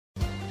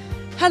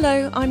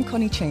Hello, I'm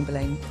Connie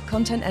Chamberlain,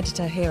 content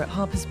editor here at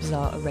Harper's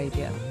Bazaar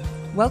Arabia.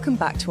 Welcome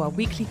back to our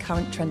weekly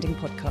current trending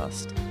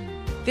podcast.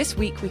 This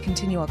week we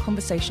continue our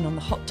conversation on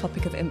the hot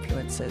topic of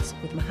influencers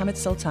with Mohammed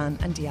Sultan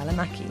and Diala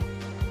Maki.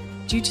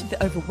 Due to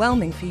the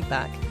overwhelming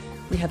feedback,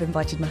 we have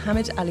invited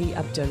Mohammed Ali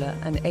Abdullah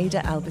and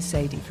Ada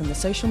Al-Basaidi from the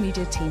social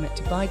media team at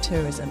Dubai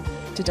Tourism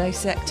to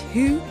dissect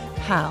who,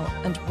 how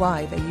and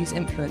why they use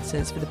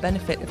influencers for the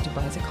benefit of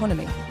Dubai's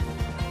economy.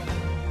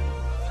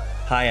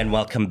 Hi and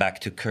welcome back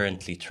to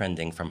Currently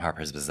Trending from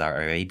Harper's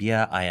Bazaar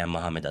Arabia. I am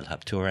Mohammed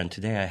Al-Habtour and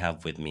today I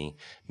have with me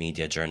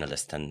media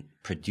journalist and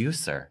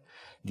producer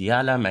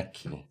Diala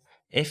Maki.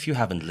 If you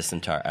haven't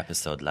listened to our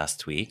episode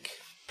last week,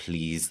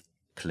 please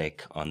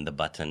click on the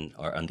button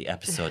or on the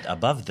episode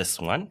above this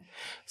one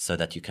so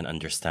that you can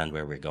understand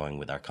where we're going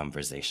with our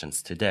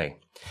conversations today.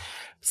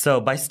 So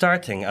by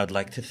starting, I'd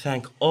like to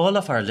thank all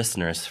of our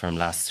listeners from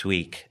last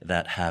week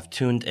that have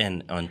tuned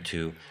in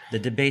onto the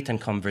debate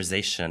and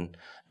conversation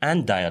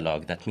and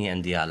dialogue that me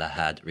and Diala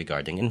had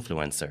regarding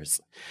influencers.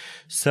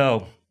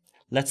 So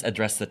let's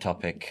address the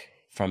topic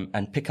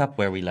and pick up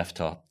where we left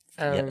off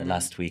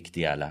last week,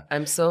 Diala.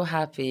 I'm so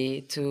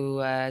happy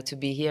to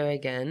be here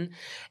again.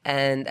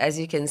 And as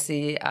you can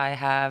see, I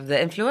have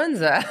the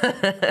influenza.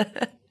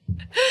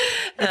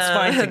 It's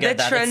fine to get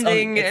the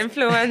trending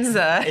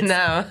influenza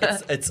now.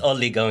 It's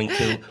only going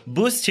to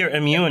boost your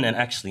immune and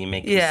actually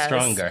make you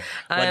stronger.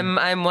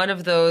 I'm one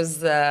of those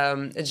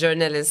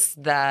journalists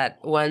that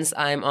once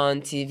I'm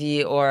on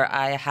TV or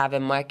I have a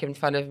mic in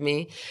front of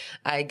me,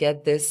 I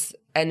get this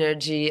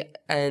energy,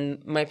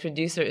 and my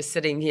producer is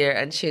sitting here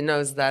and she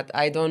knows that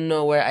I don't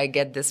know where I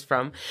get this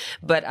from.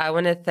 But I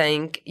want to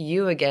thank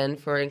you again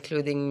for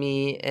including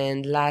me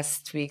in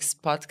last week's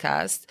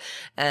podcast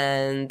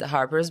and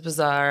Harper's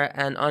Bazaar.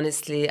 And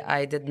honestly,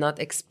 I did not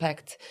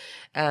expect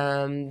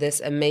this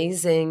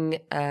amazing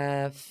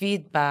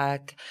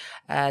feedback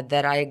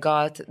that I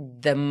got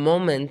the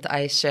moment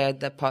I shared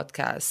the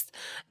podcast.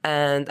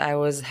 And I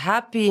was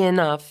happy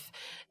enough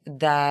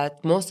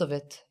that most of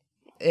it,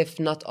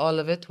 if not all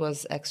of it,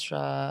 was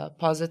extra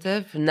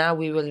positive. Now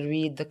we will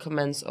read the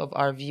comments of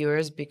our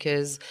viewers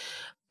because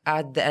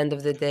at the end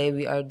of the day,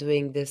 we are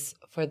doing this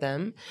for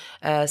them.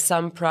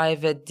 Some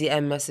private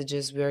DM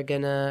messages, we're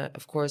going to,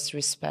 of course,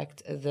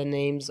 respect the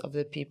names of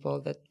the people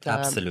that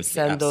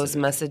send those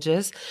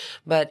messages.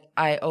 But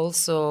I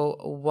also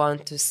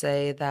want to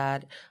say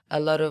that a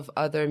lot of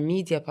other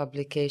media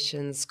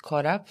publications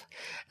caught up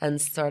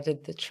and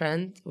started the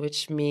trend,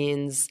 which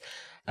means,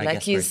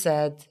 like you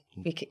said,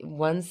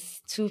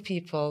 once two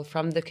people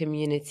from the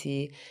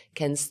community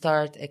can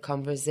start a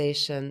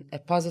conversation, a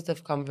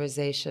positive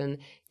conversation,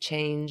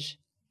 change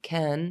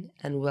can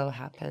and will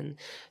happen.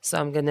 So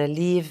I'm going to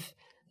leave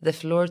the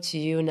floor to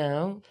you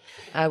now.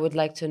 I would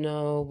like to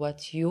know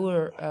what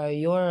your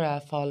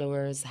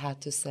followers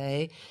had to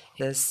say.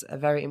 This a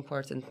very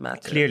important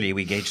matter. Clearly,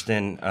 we gauged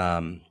in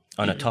on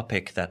a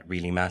topic that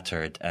really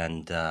mattered,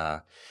 and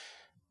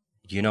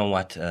you know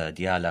what,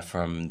 Diala,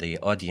 from the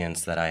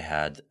audience that I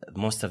had,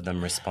 most of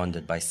them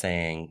responded by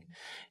saying,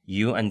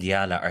 you and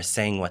Diala are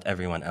saying what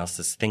everyone else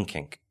is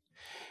thinking.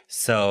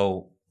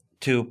 So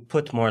to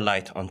put more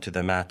light onto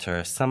the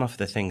matter, some of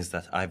the things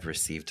that I've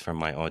received from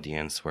my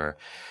audience were,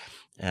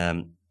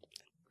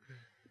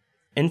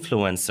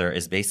 influencer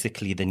is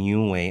basically the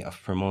new way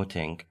of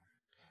promoting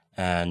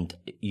and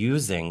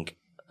using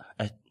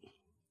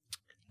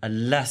a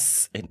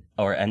less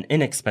or an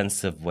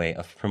inexpensive way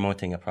of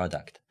promoting a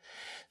product.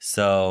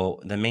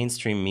 So the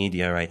mainstream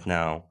media right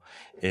now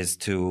is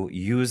to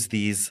use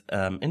these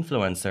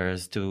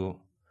influencers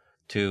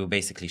to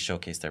basically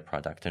showcase their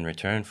product in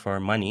return for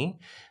money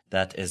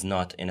that is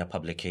not in a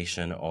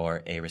publication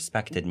or a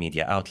respected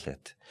media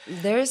outlet.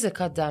 There is a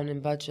cut down in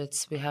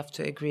budgets. We have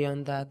to agree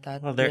on that.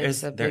 There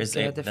is a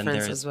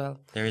difference as well.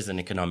 There is an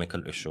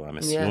economical issue, I'm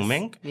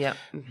assuming. Yes.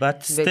 Yeah.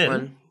 But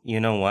still, you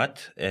know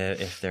what?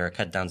 If there are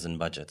cut downs in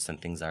budgets and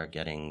things are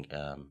getting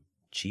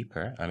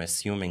cheaper, I'm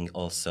assuming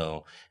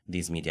also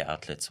these media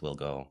outlets will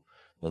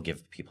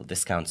give people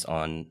discounts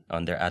on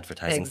their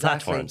advertising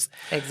platforms.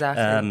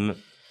 Exactly.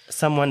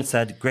 Someone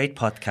said, great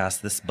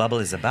podcast, this bubble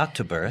is about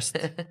to burst.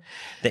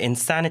 The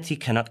insanity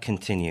cannot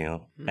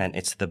continue, and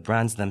it's the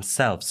brands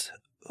themselves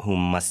who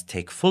must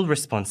take full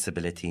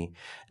responsibility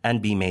and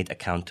be made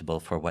accountable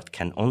for what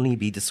can only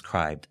be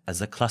described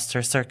as a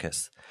cluster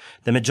circus.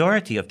 The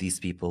majority of these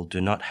people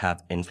do not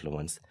have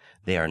influence.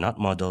 They are not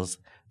models.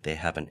 They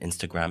have an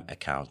Instagram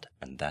account,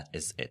 and that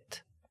is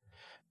it.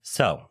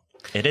 So,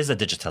 it is a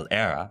digital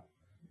era.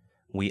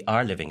 We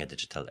are living a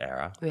digital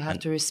era. We have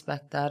to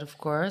respect that, of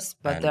course,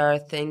 but there are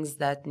things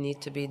that need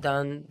to be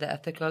done the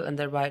ethical and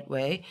the right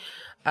way.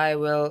 I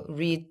will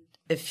read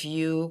a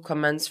few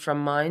comments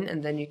from mine,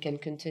 and then you can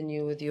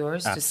continue with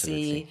yours.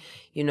 Absolutely.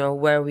 To see,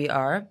 where we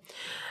are.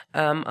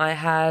 I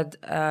had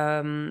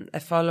a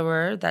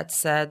follower that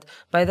said,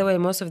 by the way,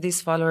 most of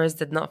these followers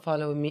did not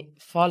follow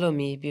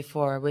me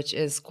before, which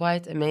is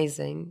quite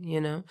amazing,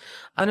 you know.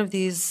 One of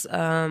these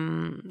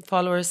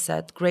followers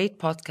said, great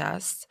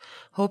podcast.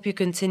 Hope you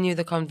continue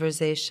the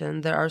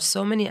conversation. There are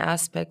so many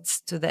aspects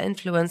to the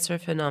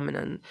influencer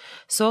phenomenon.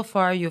 So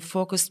far, you've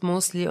focused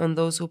mostly on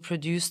those who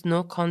produce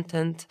no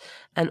content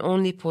and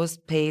only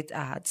post paid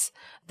ads.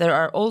 There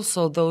are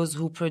also those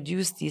who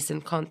produce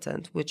decent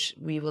content, which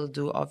we will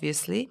do,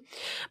 obviously,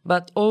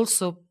 but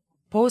also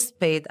post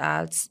paid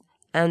ads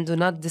and do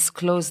not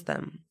disclose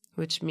them,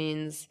 which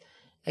means,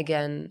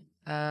 again,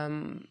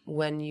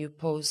 when you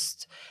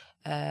post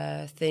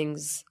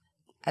things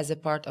as a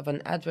part of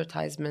an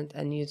advertisement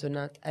and you do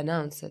not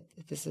announce it.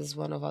 This is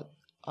one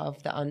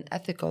of the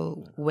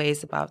unethical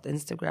ways about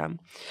Instagram.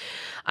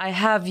 I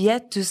have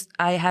yet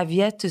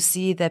to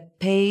see the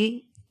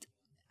pay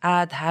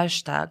ad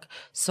hashtag,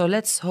 so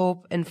let's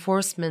hope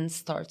enforcement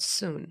starts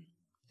soon.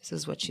 This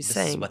is what she's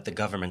saying. This is what the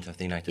government of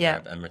the United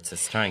Arab Emirates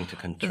is trying to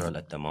control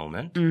at the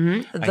moment.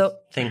 Mm-hmm. I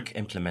think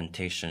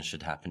implementation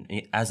should happen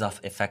as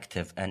of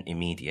effective and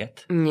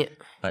immediate,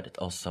 but it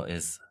also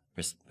is,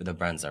 the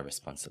brands are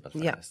responsible for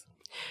this.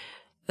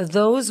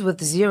 Those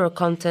with zero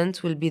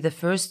content will be the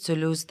first to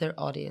lose their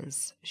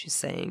audience, she's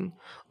saying.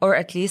 Or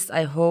at least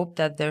I hope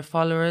that their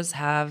followers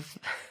have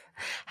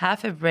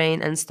half a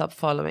brain and stop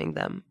following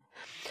them.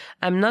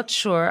 I'm not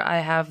sure I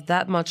have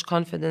that much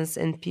confidence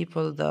in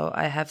people, though.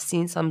 I have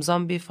seen some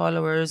zombie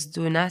followers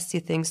do nasty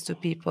things to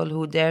people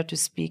who dare to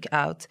speak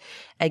out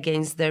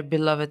against their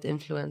beloved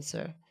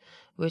influencer,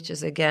 which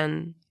is,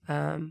 again,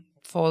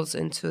 falls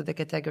into the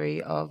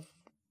category of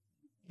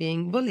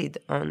being bullied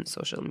on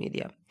social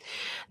media.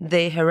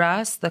 They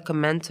harass the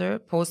commenter,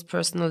 post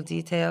personal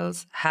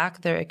details,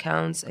 hack their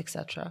accounts,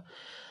 etc.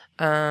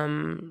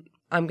 I'm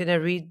going to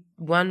read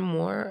one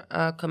more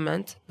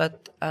comment,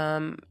 but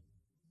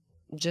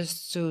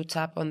just to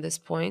tap on this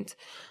point,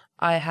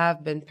 I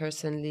have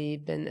personally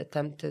been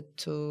attempted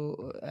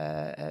to,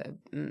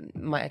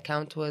 my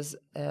account was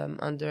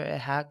under a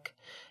hack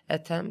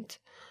attempt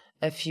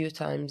a few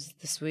times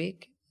this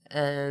week,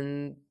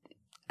 and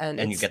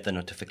you get the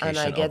notification. And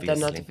I get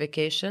obviously. the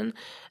notification.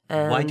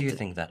 Why do you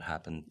think that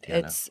happened,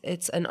 Diana?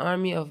 It's an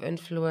army of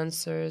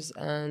influencers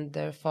and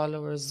their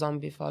followers,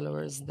 zombie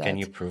followers. Can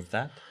you prove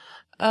that?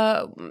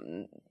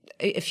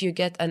 If you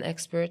get an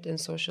expert in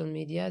social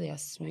media,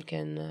 yes, we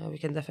can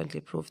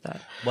definitely prove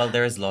that. Well,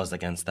 there is laws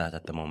against that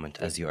at the moment,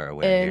 as you are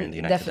aware, here in the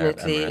United Arab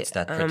Emirates,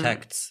 that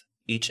protects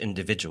each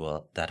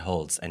individual that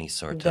holds any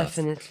sort of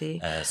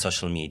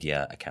social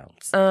media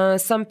accounts.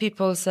 Some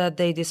people said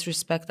they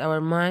disrespect our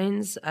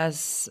minds.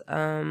 As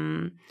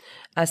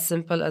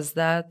simple as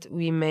that,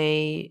 we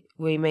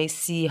may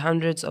see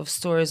hundreds of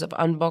stories of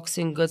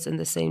unboxing goods in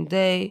the same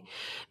day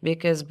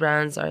because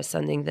brands are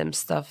sending the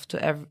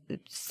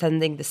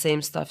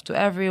same stuff to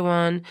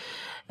everyone.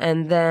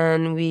 And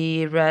then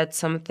we read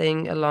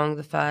something along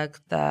the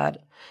fact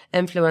that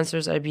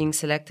influencers are being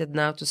selected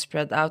now to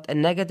spread out a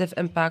negative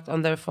impact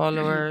on their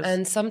followers.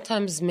 And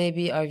sometimes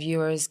maybe our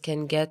viewers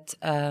can get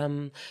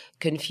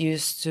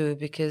confused too,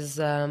 because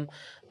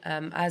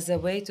as a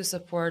way to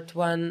support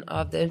one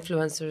of the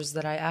influencers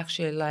that I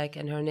actually like,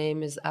 and her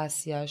name is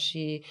Asia.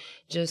 She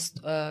just,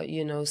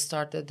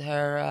 started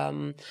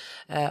her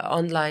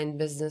online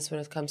business when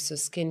it comes to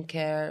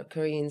skincare,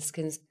 Korean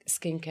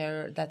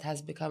skincare that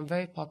has become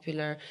very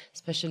popular,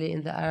 especially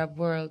in the Arab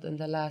world in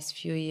the last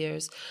few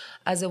years.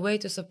 As a way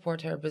to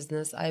support her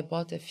business, I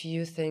bought a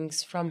few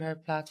things from her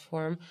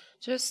platform,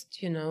 just,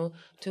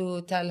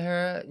 to tell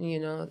her,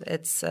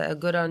 it's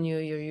good on you.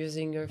 You're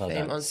using your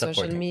fame on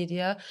social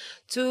media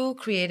to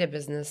create a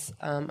business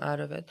out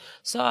of it.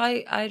 So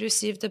I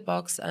received the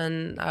box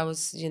and I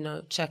was,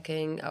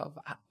 checking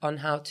on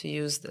how to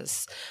use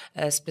this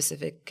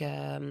specific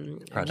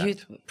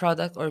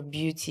product or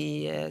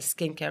beauty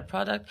skincare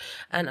product.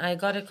 And I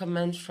got a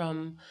comment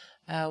from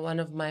one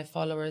of my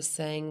followers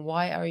saying,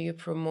 why are you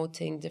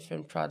promoting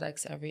different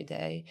products every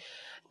day?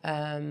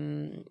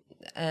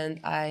 And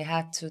I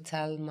had to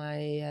tell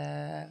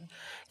my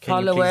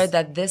follower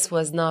that this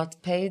was not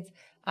paid.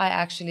 I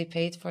actually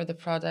paid for the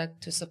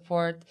product to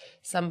support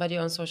somebody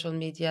on social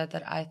media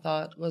that I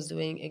thought was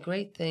doing a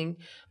great thing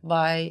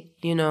by,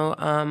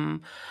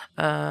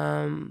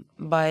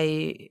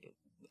 by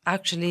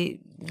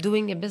actually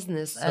doing a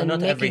business. So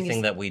not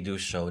everything that we do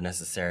show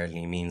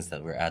necessarily means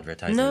that we're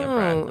advertising a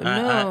brand.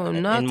 No,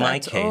 not in my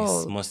at case,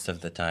 all. most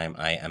of the time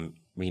I am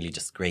really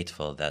just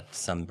grateful that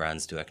some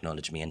brands do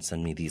acknowledge me and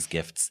send me these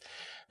gifts.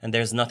 And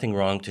there's nothing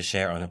wrong to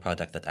share on a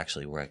product that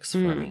actually works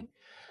for me.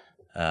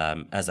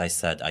 As I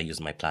said, I use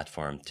my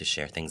platform to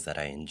share things that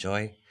I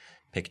enjoy,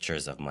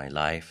 pictures of my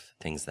life,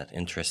 things that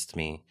interest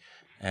me.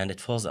 And it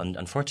falls,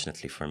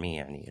 unfortunately for me,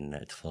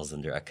 it falls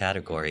under a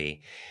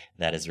category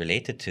that is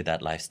related to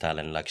that lifestyle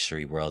and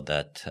luxury world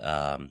that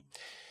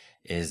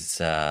is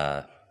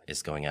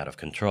going out of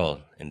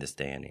control in this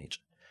day and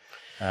age.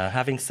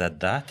 Having said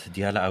that,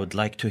 Diala, I would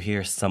like to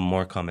hear some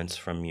more comments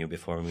from you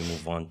before we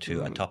move on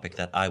to a topic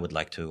that I would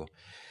like to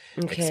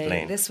Okay,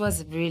 Explain. this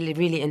was really,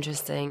 really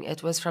interesting.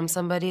 It was from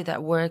somebody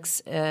that works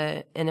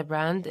in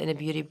a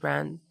beauty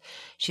brand.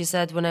 She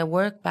said, when I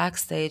work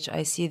backstage,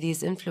 I see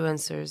these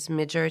influencers,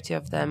 majority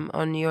of them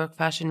on New York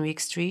Fashion Week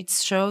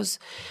streets shows,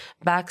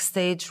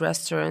 backstage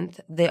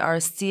restaurant. They are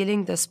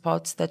stealing the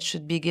spots that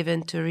should be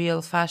given to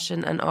real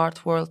fashion and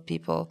art world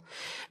people.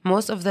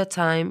 Most of the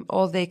time,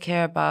 all they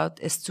care about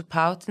is to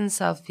pout in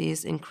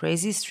selfies in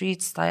crazy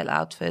street style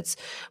outfits,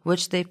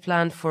 which they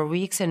plan for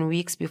weeks and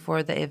weeks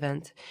before the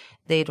event.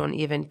 They don't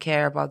even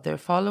care about their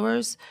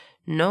followers,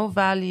 no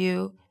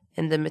value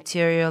in the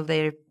material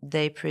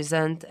they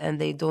present, and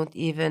they don't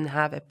even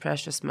have a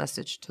precious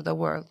message to the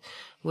world,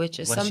 which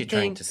is What is something... she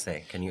trying to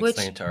say? Can you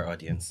explain it to our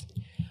audience?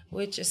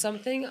 Which is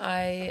something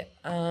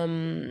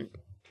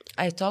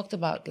I talked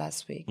about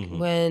last week.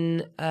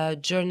 When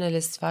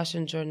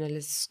fashion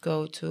journalists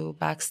go to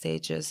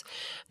backstages,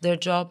 their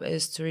job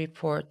is to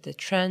report the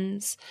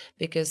trends,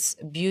 because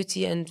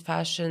beauty and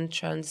fashion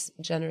trends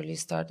generally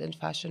start in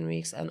fashion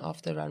weeks and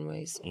off the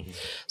runways.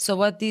 So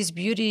what these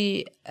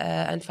beauty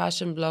and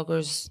fashion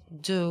bloggers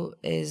do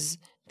is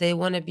they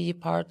want to be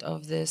part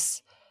of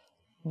this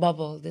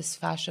bubble, this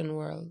fashion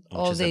world.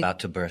 Which is about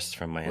to burst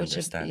from my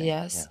understanding.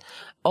 Yes. Yeah.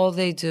 All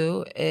they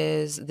do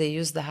is they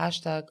use the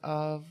hashtag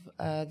of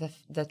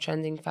the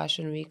trending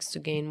fashion weeks to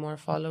gain more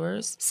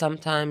followers.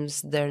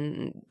 Sometimes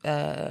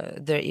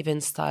they're even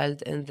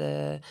styled in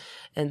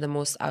the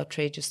most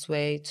outrageous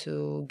way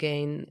to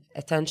gain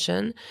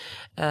attention.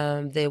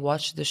 They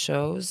watch the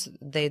shows.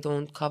 They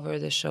don't cover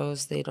the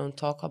shows. They don't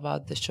talk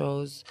about the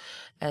shows,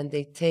 and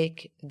they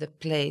take the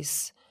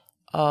place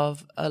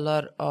of a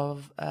lot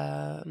of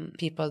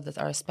people that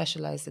are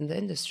specialized in the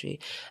industry.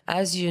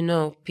 As you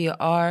know,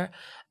 PR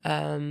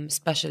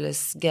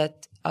specialists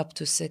get up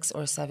to 6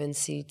 or 7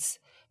 seats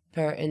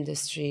per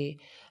industry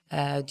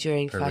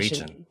during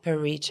per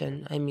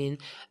region. I mean,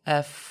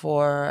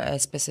 for a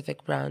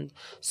specific brand.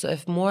 So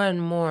if more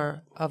and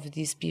more of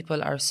these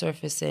people are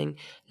surfacing,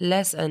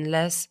 less and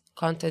less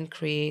content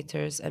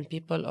creators and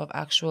people of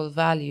actual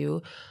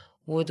value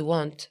would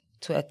want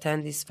to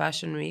attend these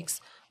fashion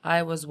weeks.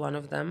 I was one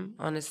of them.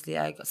 Honestly,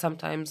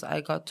 sometimes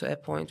I got to a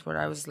point where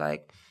I was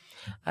like,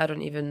 I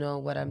don't even know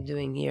what I'm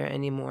doing here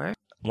anymore.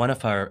 One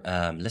of our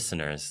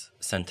listeners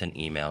sent an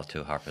email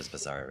to Harper's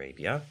Bazaar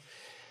Arabia,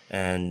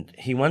 and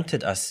he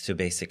wanted us to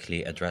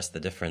basically address the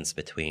difference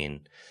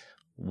between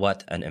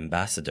what an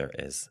ambassador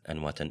is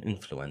and what an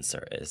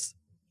influencer is.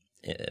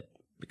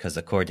 Because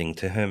according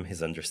to him,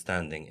 his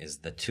understanding is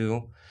the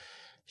two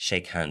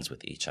shake hands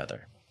with each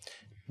other,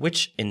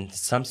 which in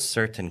some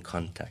certain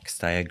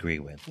context I agree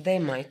with. They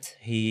might.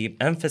 He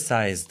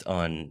emphasized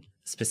on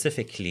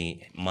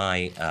specifically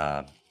my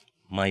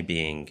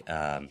being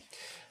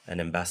an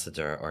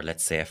ambassador, or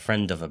let's say a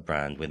friend of a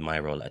brand, with my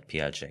role at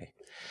Piaget.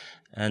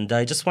 And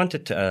I just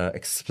wanted to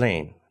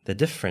explain the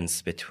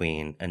difference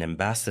between an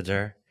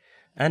ambassador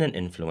and an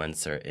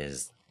influencer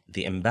is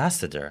the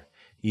ambassador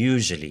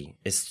usually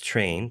is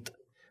trained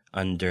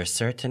under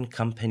certain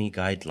company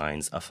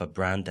guidelines of a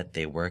brand that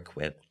they work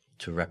with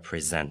to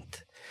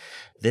represent.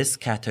 This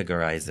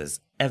categorizes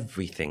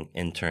everything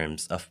in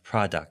terms of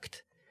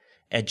product,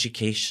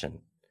 education,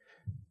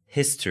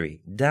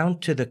 history, down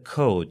to the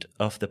code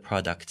of the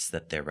products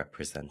that they're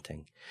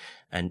representing.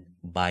 And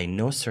by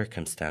no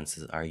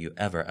circumstances are you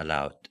ever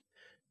allowed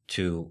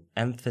to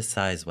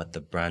emphasize what the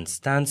brand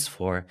stands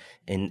for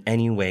in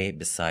any way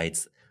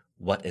besides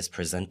what is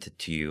presented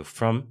to you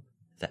from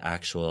the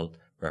actual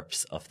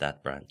reps of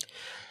that brand.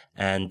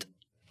 And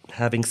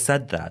having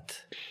said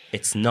that,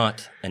 it's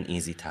not an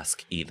easy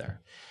task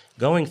either.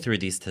 Going through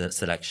these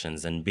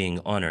selections and being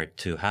honored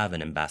to have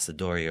an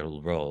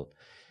ambassadorial role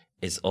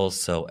is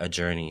also a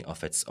journey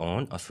of its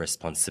own, of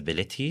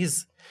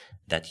responsibilities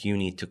that you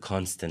need to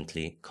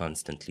constantly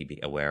be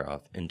aware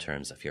of in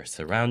terms of your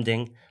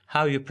surrounding,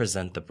 how you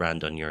present the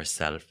brand on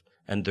yourself,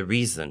 and the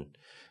reason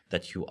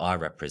that you are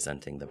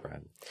representing the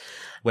brand.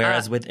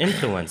 Whereas with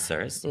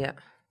influencers,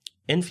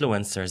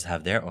 influencers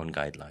have their own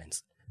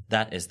guidelines.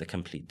 That is the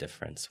complete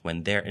difference.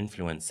 When they're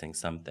influencing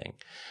something,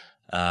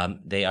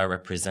 they are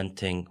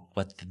representing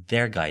what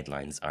their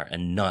guidelines are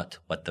and not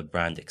what the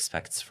brand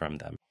expects from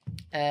them.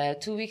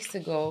 2 weeks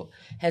ago,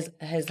 His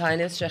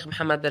Highness Sheikh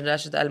Mohammed bin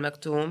Rashid Al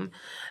Maktoum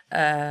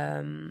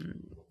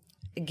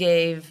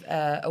gave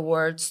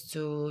awards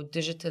to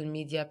digital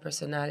media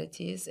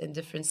personalities in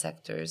different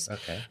sectors,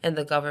 in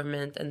the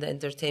government, in the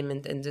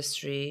entertainment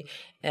industry,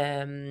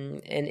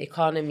 in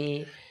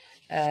economy,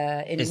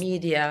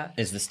 media.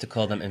 Is this to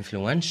call them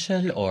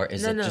influential, or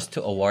is it just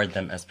to award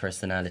them as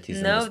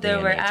personalities? No, they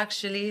were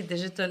actually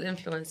digital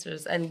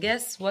influencers. And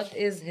guess what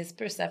is his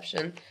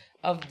perception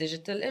of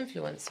digital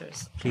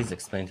influencers? Please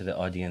explain to the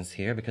audience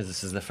here, because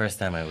this is the first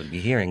time I would be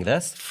hearing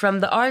this.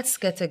 From the arts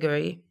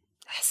category,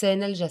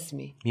 Hussein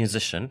Al-Jasmi.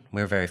 Musician,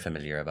 we're very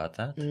familiar about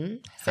that.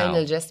 Hussein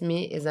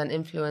Al-Jasmi is an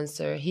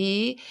influencer.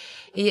 He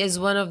is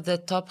one of the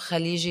top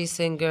Khaliji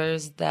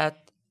singers that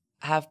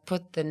have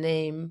put the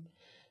name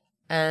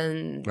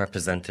and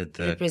represented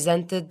the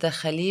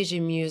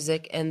Khaliji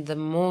music in the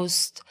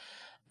most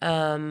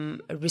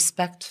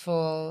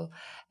respectful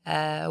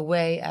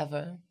way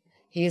ever.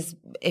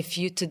 If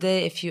you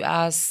think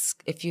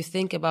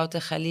about a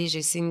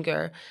Khaliji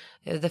singer,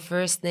 the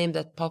first name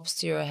that pops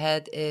to your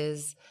head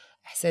is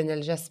Hussein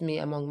al-Jasmi,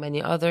 among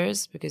many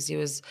others, because he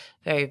was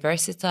very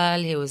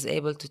versatile. He was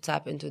able to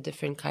tap into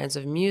different kinds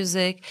of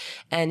music,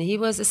 and he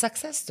was a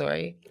success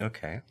story.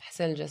 Okay.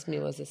 Hussein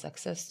al-Jasmi was a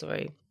success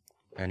story.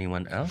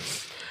 Anyone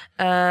else?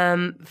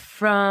 From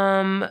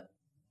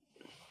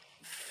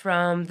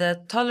the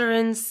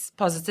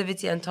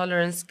positivity and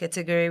tolerance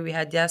category, we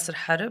had Yasser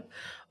Harb,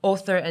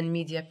 author and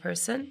media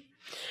person.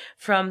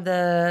 From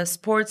the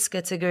sports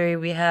category,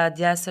 we had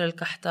Yasser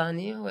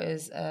Al-Qahtani, who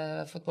is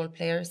a football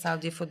player,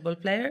 Saudi football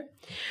player.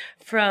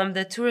 From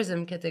the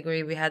tourism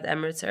category, we had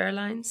Emirates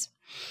Airlines.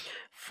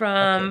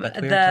 From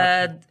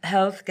the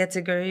health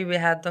category, we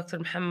had Dr.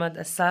 Muhammad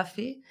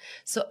As-Safi.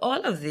 So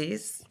all of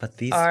these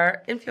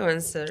are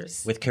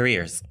influencers. With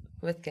careers.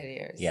 With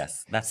careers.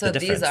 Yes, that's the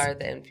difference. So these are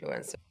the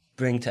influencers.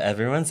 Bring to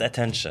everyone's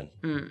attention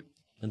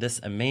this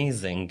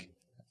amazing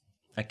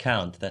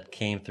account that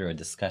came through a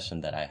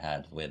discussion that I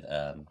had with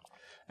a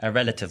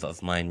relative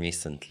of mine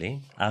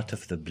recently, out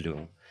of the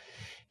blue.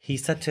 He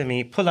said to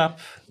me, pull up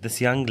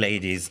this young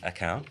lady's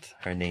account.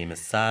 Her name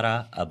is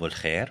Sarah Abul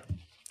Khair.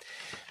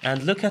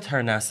 And look at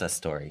her NASA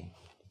story.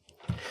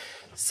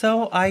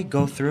 So I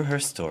go through her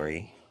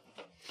story,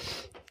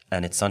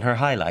 and it's on her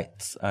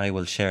highlights. I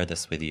will share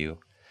this with you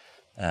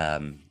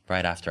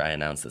right after I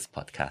announce this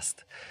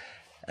podcast.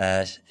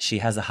 She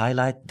has a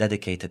highlight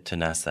dedicated to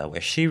NASA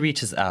where she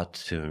reaches out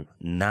to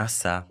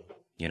NASA,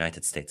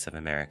 United States of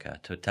America,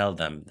 to tell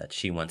them that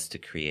she wants to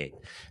create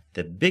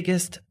the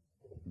biggest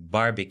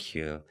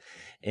barbecue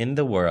in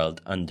the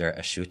world under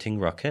a shooting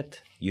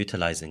rocket,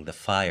 utilizing the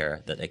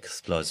fire that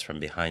explodes from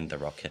behind the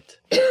rocket.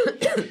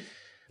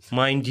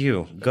 Mind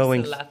you, I'm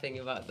still laughing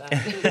about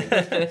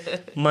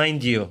that.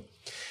 Mind you,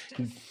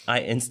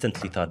 I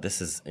instantly thought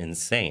this is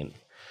insane.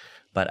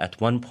 But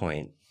at one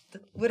point,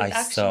 would it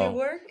actually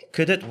work?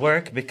 Could it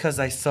work? Because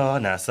I saw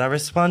NASA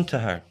respond to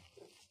her.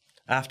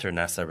 After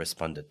NASA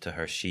responded to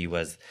her, she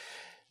was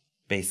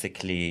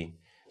basically...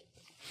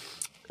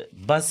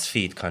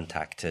 BuzzFeed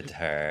contacted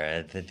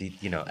her.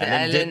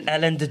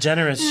 Ellen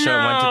DeGeneres show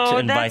wanted to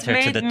invite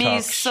her to the talk show. That made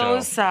me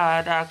so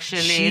sad,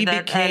 actually,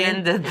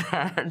 Ellen did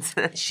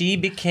that. She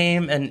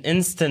became an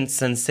instant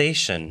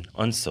sensation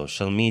on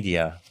social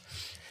media.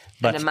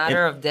 But in a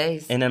matter of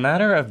days. In a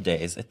matter of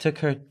days. It took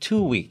her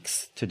 2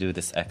 weeks to do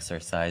this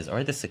exercise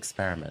or this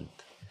experiment.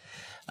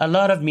 A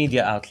lot of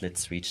media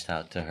outlets reached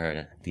out to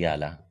her,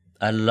 Diala.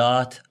 A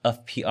lot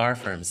of PR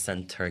firms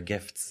sent her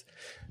gifts.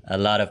 A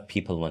lot of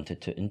people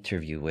wanted to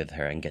interview with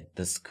her and get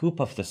the scoop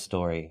of the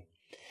story.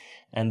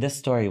 And this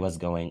story was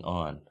going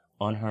on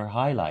her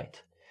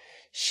highlight.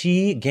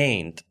 She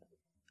gained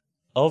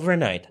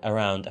overnight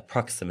around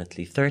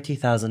approximately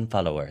 30,000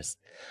 followers.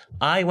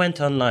 I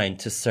went online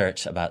to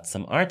search about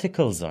some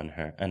articles on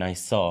her and I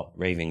saw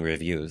raving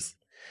reviews.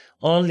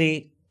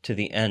 Only to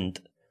the end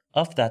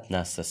of that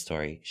NASA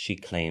story, she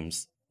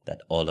claims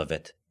that all of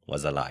it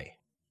was a lie.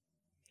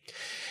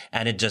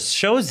 And it just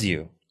shows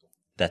you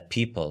that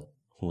people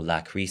who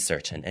lack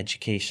research and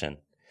education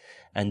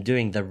and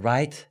doing the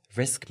right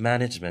risk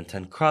management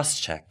and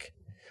cross-check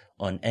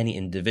on any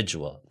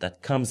individual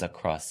that comes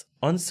across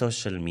on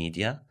social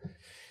media,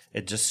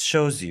 it just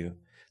shows you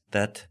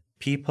that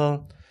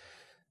people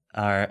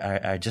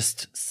are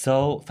just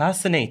so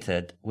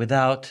fascinated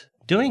without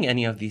doing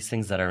any of these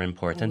things that are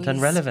important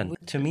and relevant.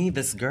 To me,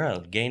 this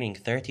girl gaining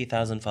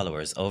 30,000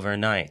 followers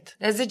overnight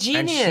is a genius.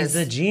 And she's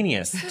a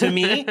genius. To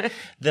me,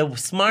 the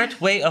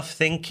smart way of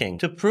thinking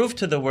to prove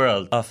to the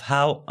world of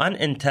how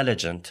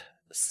unintelligent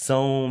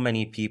so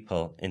many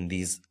people in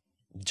these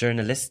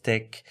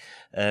journalistic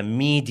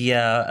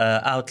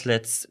media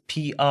outlets,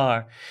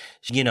 PR,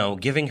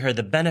 giving her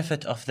the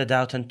benefit of the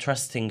doubt and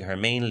trusting her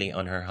mainly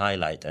on her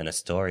highlight and a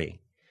story.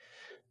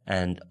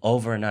 And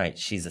overnight,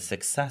 she's a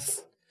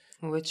success.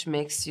 Which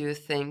makes you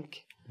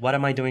think, what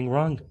am I doing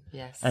wrong?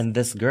 Yes. And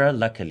this girl,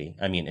 luckily,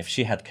 I mean, if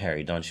she had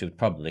carried on, she would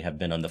probably have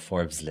been on the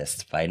Forbes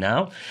list by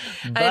now.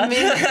 But I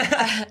mean,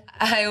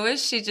 I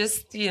wish she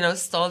just,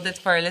 stalled it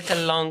for a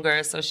little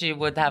longer so she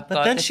would have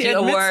got a few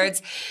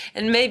awards.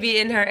 And maybe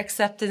in her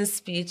acceptance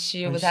speech,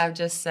 she would have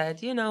just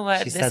said, you know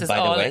what, this is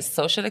all a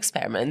social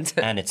experiment.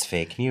 And it's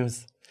fake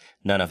news.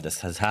 None of this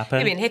has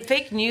happened. I mean,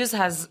 fake news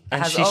has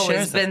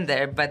always been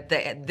there, but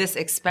this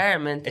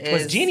experiment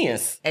was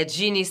genius. A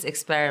genius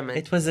experiment.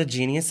 It was a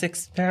genius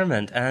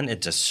experiment, and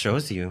it just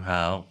shows you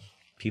how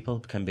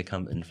people can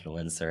become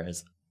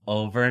influencers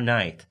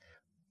overnight.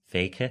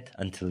 Fake it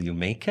until you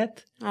make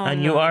it,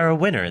 you are a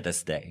winner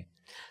this day.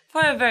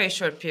 For a very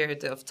short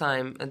period of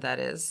time, that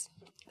is.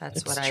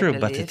 That's what I believe. It's true,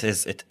 but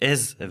it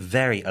is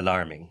very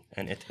alarming,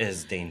 and it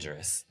is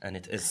dangerous, and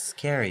it is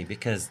scary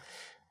because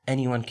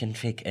anyone can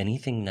fake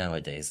anything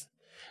nowadays.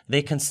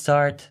 They can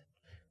start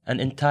an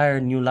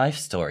entire new life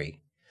story.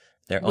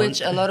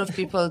 Which a lot of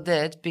people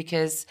did,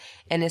 because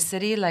in a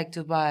city like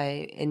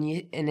Dubai,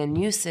 in a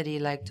new city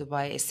like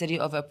Dubai, a city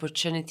of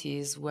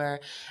opportunities where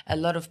a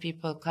lot of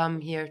people come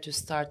here to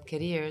start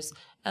careers,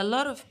 a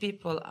lot of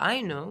people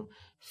I know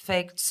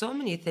faked so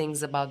many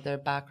things about their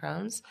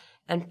backgrounds,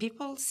 and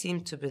people seem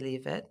to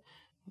believe it.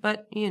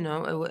 But we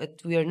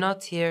are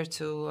not here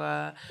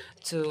to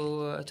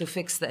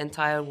fix the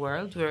entire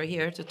world. We're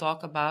here to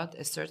talk about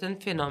a certain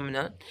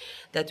phenomenon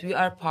that we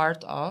are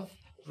part of,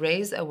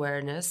 raise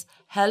awareness,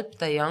 help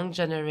the young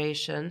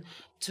generation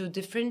to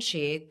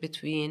differentiate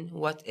between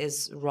what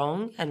is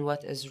wrong and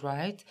what is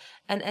right,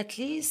 and at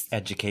least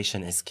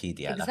education is key,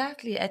 Diala.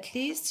 Exactly. At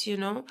least,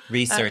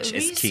 research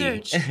is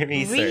key.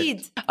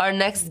 Read. Our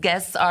next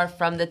guests are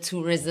from the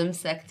tourism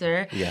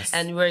sector. Yes.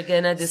 And we're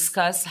going to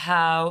discuss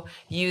how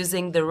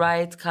using the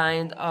right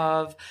kind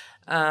of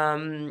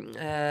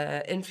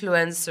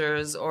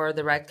influencers or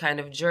the right kind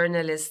of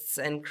journalists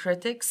and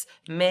critics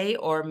may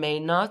or may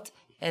not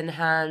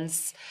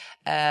enhance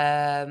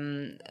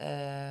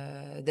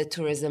the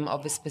tourism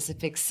of a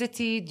specific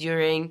city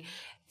during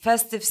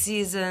festive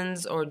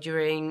seasons or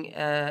during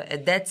a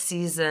dead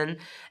season,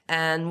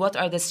 and what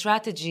are the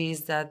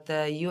strategies that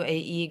the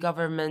UAE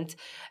government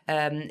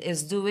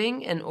is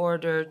doing in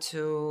order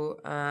to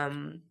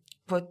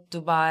put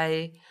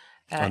Dubai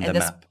on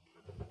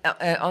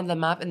the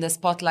map, in the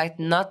spotlight.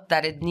 Not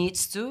that it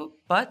needs to,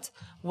 but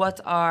what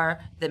are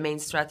the main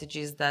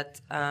strategies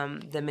that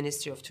the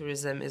Ministry of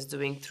Tourism is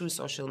doing through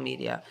social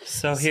media?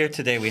 So here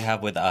today we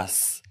have with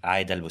us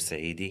Aida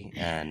Al-Busaidi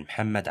and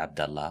Mohammed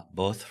Abdallah,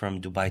 both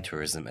from Dubai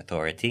Tourism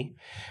Authority.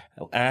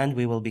 And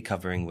we will be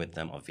covering with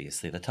them,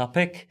 obviously, the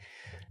topic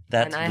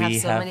that and I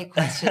have so many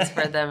questions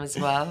for them as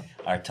well.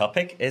 Our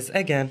topic is,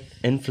 again,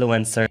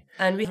 influencer.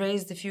 And we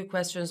raised a few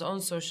questions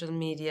on social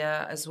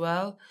media as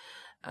well,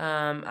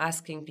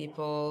 asking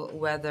people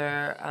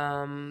whether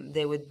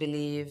they would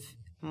believe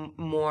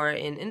more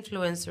in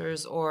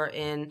influencers or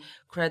in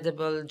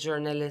credible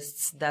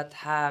journalists that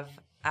have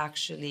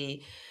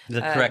actually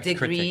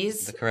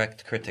degrees. The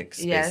correct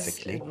critics, yes,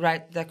 basically.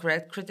 Right, the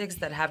correct critics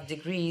that have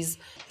degrees.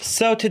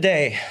 So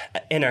today,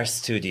 in our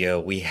studio,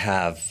 we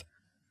have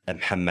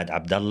Mohammed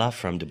Abdallah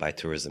from Dubai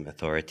Tourism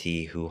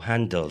Authority, who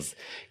handles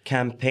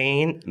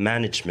campaign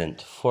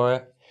management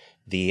for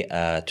the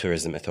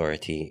Tourism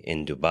Authority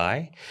in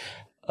Dubai.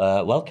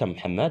 Welcome,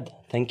 Mohammed.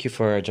 Thank you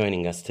for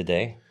joining us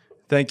today.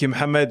 Thank you,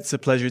 Mohammed. It's a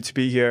pleasure to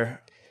be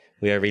here.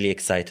 We are really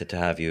excited to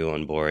have you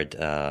on board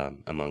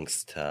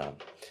amongst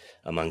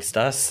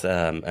us.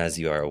 As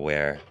you are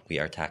aware, we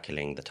are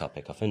tackling the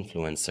topic of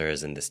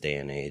influencers in this day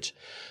and age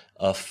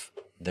of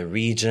the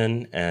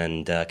region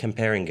and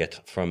comparing it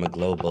from a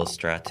global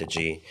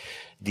strategy.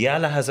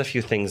 Diala has a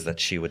few things that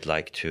she would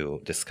like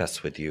to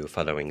discuss with you.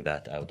 Following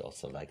that, I would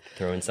also like to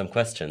throw in some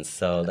questions.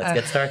 So let's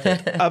get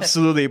started.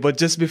 Absolutely. But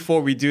just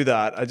before we do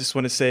that, I just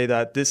want to say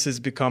that this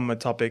has become a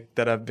topic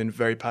that I've been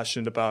very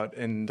passionate about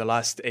in the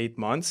last 8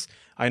 months.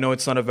 I know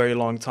it's not a very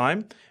long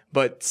time,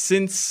 but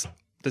since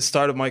the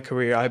start of my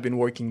career, I've been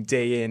working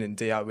day in and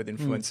day out with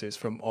influencers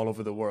from all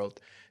over the world.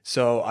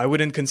 So I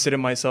wouldn't consider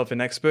myself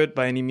an expert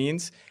by any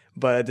means,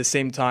 but at the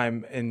same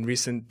time, in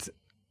recent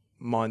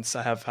months,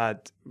 I have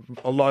had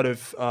a lot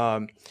of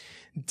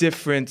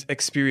different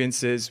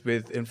experiences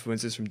with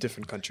influencers from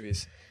different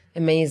countries.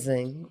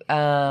 Amazing.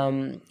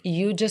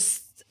 You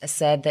just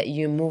said that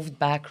you moved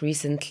back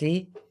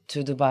recently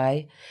to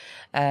Dubai.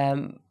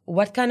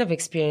 What kind of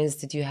experience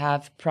did you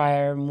have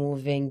prior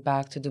moving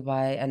back to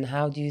Dubai, and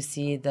how do you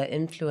see the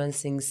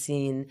influencing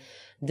scene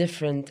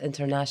different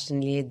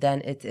internationally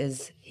than it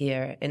is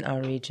here in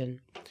our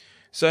region?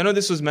 So I know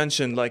this was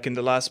mentioned like in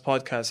the last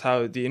podcast,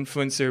 how the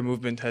influencer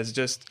movement has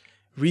just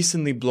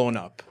recently blown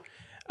up.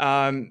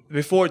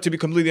 Before, to be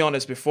completely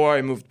honest, before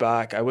I moved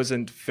back, I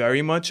wasn't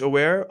very much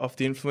aware of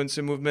the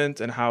influencer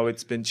movement and how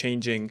it's been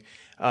changing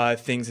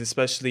things,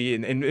 especially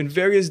in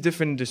various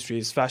different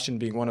industries, fashion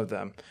being one of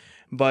them.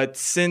 But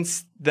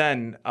since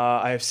then,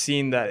 I have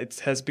seen that it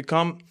has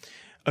become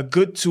a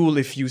good tool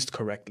if used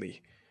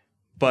correctly,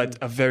 but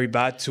a very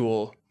bad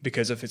tool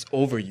because of its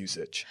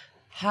overusage.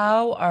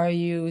 How are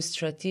you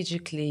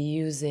strategically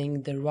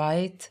using the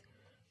right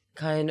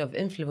kind of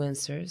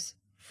influencers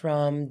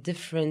from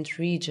different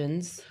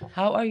regions?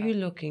 How are you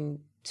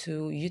looking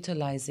to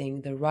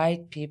utilizing the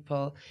right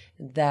people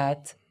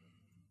that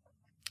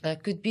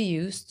could be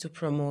used to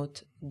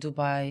promote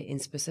Dubai in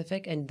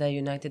specific and the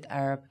United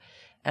Arab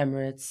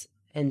Emirates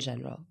in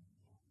general?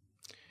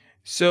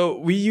 So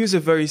we use a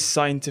very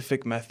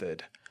scientific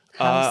method.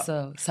 How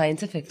so?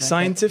 Scientific method?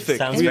 Scientific.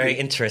 Sounds very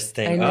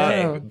interesting. I know.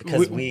 Okay,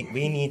 because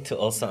we need to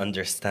also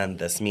understand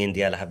this. Me and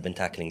Diala have been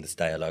tackling this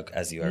dialogue,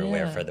 as you are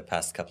aware, for the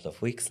past couple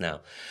of weeks now.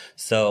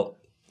 So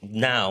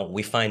now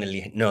we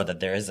finally know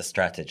that there is a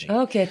strategy.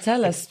 Okay,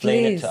 tell us,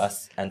 Explain please. it to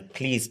us, and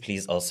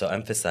please also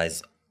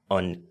emphasize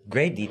on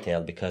great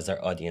detail because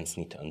our audience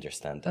need to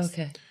understand this.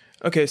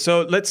 Okay,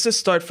 so let's just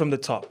start from the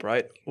top,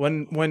 right?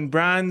 When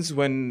brands,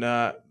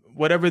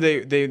 whatever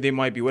they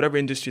might be, whatever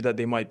industry that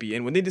they might be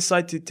in, when they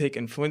decide to take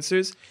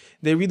influencers,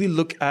 they really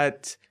look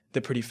at the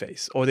pretty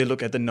face, or they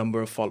look at the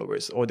number of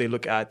followers, or they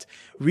look at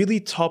really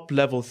top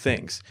level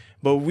things.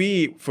 But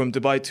we, from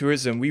Dubai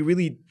Tourism, we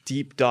really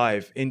deep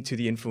dive into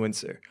the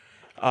influencer.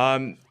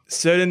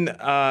 Certain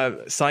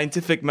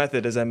scientific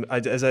method,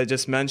 as I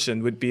just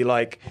mentioned, would be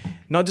like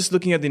not just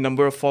looking at the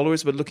number of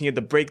followers, but looking at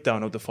the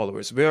breakdown of the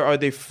followers. Where are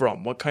they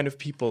from? What kind of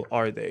people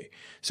are they?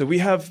 So we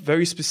have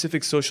very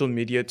specific social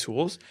media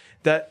tools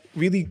that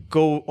really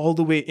go all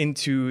the way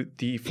into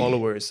the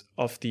followers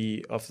of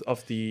the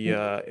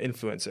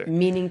influencer.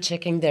 Meaning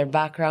checking their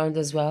background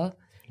as well.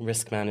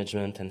 Risk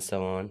management and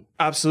so on.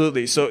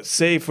 Absolutely. So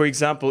say, for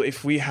example,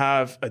 if we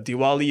have a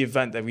Diwali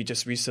event that we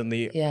just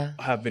recently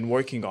have been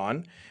working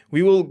on,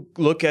 we will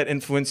look at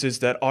influencers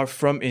that are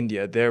from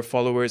India, their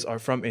followers are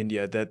from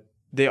India, that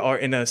they are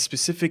in a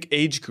specific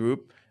age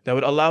group that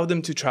would allow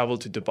them to travel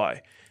to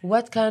Dubai.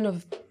 What kind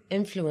of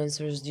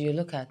influencers do you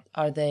look at?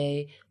 Are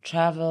they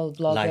travel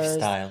bloggers?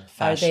 Lifestyle,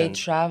 fashion.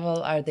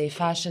 Are they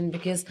fashion?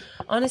 Because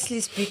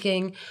honestly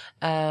speaking,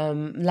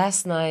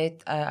 last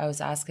night I was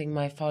asking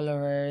my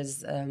followers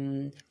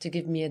to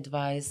give me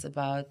advice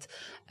about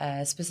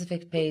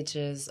specific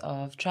pages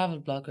of travel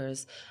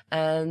bloggers.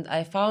 And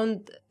I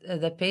found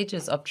the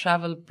pages of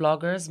travel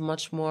bloggers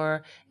much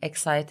more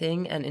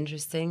exciting and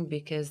interesting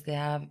because they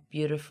have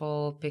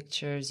beautiful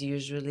pictures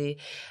usually,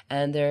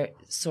 and they're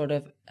sort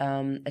of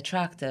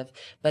attractive.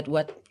 But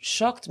what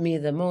shocked me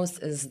the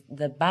most is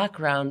the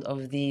background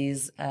of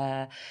these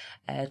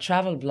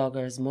travel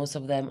bloggers. Most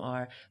of them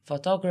are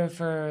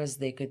photographers,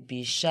 they could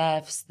be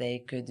chefs, they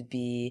could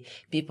be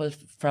people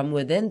from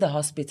within the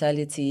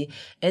hospitality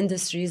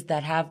industries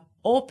that have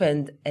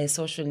opened a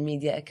social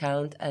media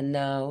account, and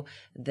now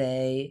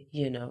they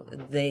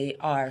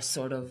are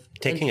sort of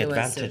taking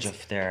advantage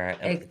of their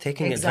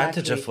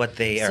advantage of what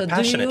they are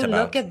passionate about. So do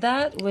you look at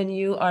that when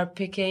you are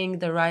picking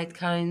the right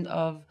kind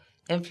of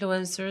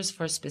influencers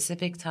for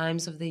specific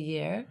times of the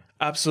year?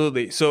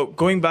 Absolutely. So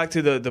going back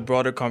to the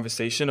broader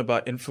conversation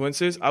about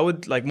influencers, I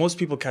would, like most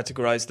people,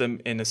 categorize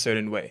them in a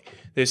certain way.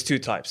 There's two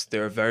types.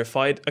 There are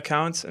verified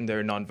accounts and there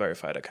are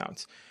non-verified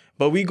accounts.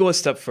 But we go a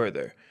step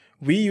further.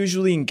 We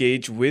usually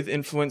engage with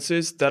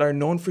influencers that are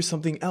known for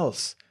something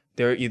else.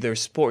 They're either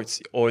sports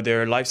or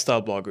they're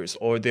lifestyle bloggers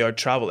or they are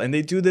travel. And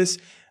they do this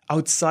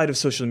outside of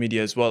social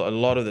media as well a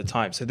lot of the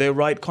time. So they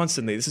write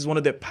constantly. This is one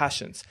of their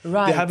passions.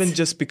 Right. They haven't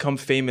just become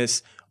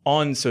famous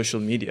on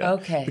social media.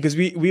 Okay. Because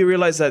we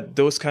realize that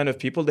those kind of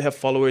people, they have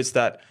followers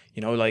that,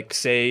 like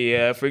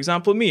say, for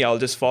example, me, I'll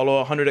just follow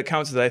 100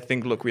 accounts that I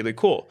think look really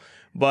cool.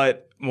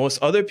 But most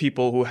other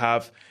people who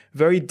have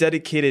very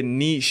dedicated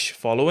niche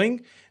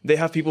following, they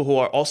have people who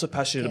are also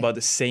passionate about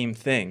the same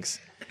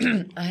things.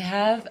 I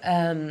have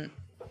an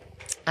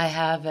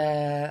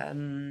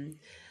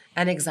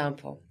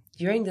example.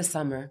 During the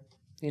summer,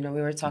 we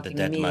were talking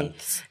the dead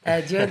months.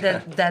 During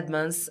the dead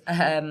months.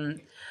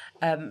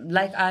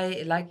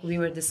 Like we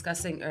were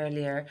discussing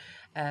earlier,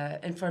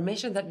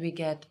 information that we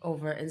get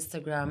over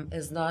Instagram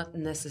is not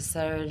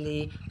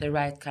necessarily the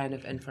right kind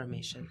of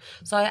information.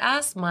 So I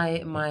asked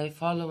my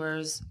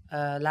followers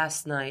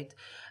last night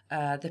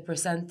the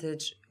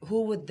percentage,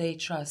 who would they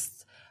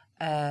trust,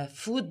 a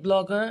food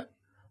blogger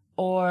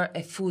or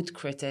a food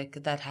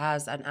critic that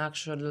has an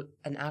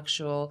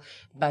actual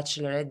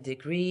bachelorette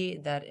degree,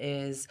 that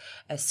is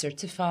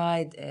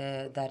certified,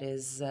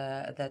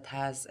 that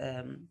has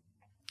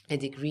a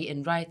degree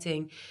in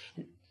writing.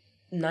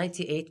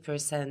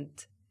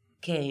 98%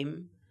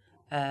 came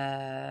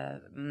a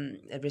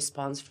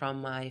response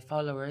from my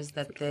followers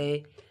that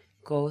they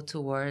go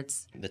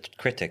towards the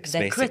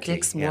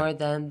critics, more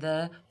than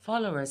the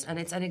followers. And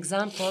it's an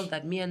example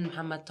that me and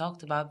Muhammad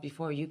talked about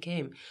before you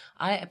came.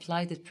 I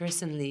applied it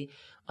personally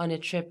on a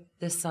trip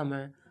this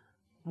summer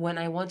when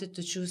I wanted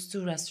to choose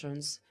 2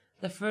 restaurants.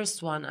 The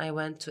first one, I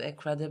went to a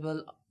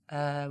credible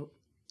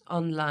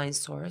online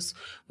source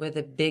with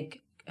a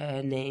big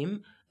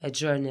name, a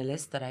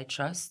journalist that I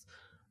trust,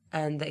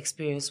 and the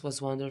experience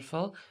was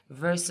wonderful,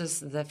 versus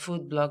the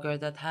food blogger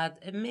that had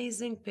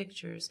amazing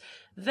pictures,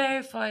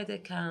 verified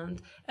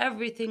account,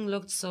 everything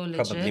looked so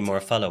legit. Probably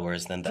more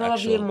followers than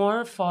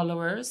more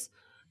followers,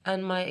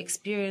 and my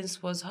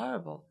experience was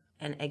horrible.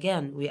 And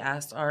again, we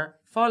asked our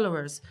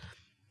followers,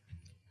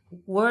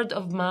 word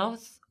of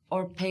mouth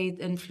or paid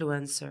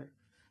influencer?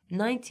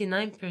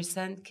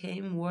 99%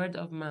 came word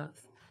of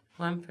mouth.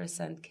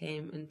 1%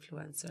 came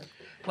influencer.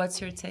 What's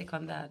your take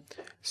on that?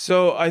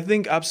 So I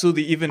think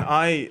absolutely, even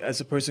I,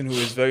 as a person who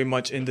is very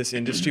much in this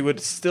industry, would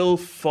still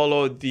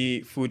follow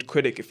the food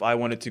critic if I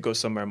wanted to go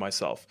somewhere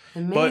myself.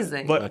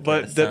 Amazing.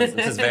 This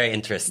is very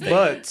interesting.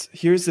 But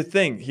here's the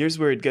thing. Here's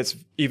where it gets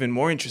even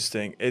more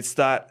interesting. It's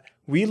that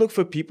we look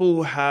for people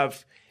who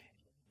have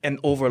an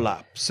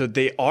overlap. So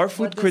they are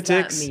food critics.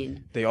 What does that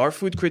mean? They are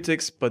food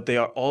critics, but they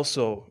are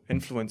also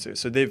influencers.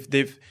 So they've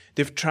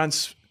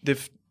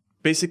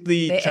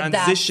basically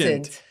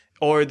transitioned adapted.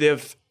 Or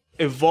they've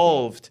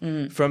evolved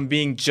from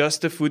being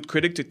just a food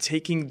critic to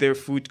taking their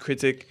food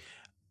critic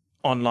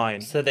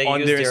online, so they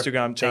on used their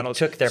Instagram channels.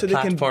 They took their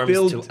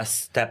platforms to a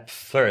step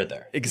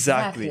further.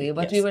 Exactly.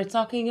 What we were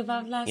talking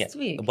about last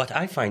week. What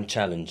I find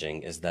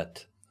challenging is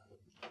that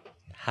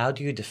how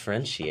do you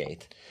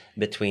differentiate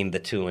between the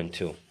two and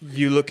two?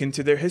 You look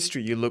into their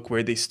history. You look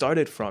where they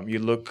started from. You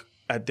look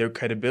at their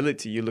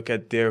credibility. You look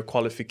at their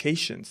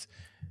qualifications.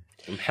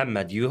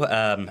 Muhammad, you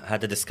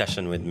had a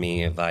discussion with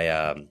me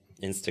via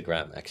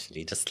Instagram,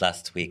 actually, just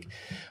last week,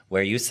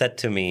 where you said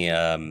to me...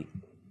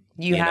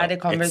 you had a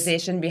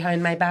conversation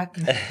behind my back?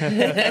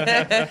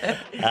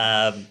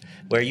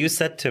 Where you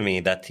said to me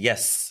that,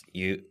 yes,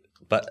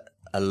 but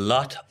a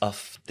lot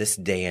of this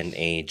day and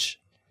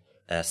age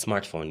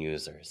smartphone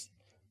users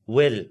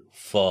will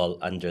fall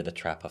under the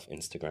trap of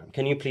Instagram.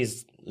 Can you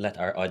please let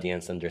our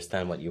audience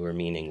understand what you were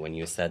meaning when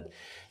you said,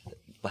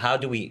 how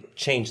do we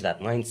change that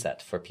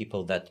mindset for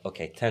people that,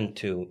 tend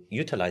to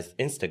utilize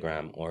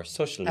Instagram or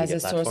social media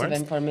platforms platforms source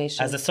of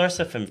information? As a source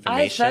of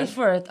information. I fell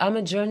for it. I'm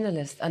a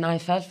journalist and I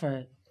fell for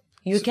it.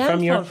 You can't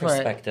from your fall for it.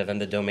 perspective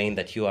and the domain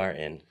that you are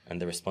in and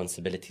the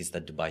responsibilities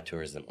that Dubai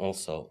Tourism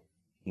also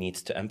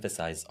needs to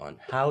emphasize on,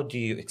 how do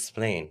you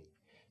explain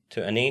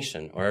to a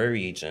nation or a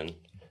region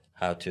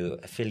how to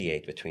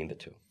affiliate between the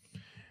two?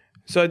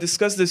 So I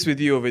discussed this with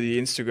you over the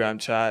Instagram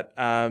chat,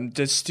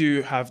 just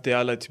to have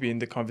Diala to be in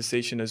the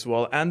conversation as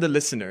well, and the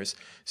listeners.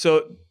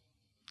 So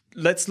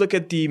let's look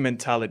at the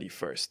mentality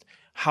first.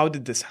 How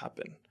did this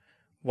happen?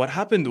 What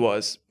happened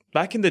was,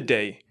 back in the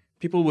day,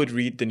 people would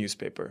read the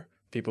newspaper.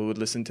 People would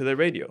listen to the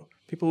radio.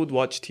 People would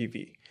watch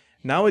TV.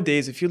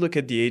 Nowadays, if you look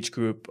at the age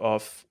group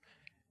of,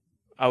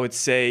 I would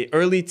say,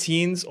 early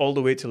teens all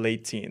the way to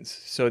late teens,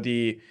 so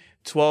the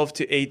 12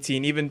 to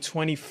 18, even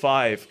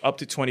 25, up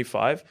to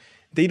 25,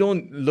 they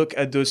don't look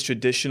at those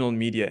traditional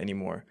media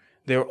anymore.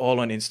 They're all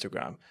on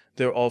Instagram.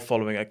 They're all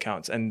following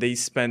accounts, and they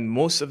spend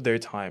most of their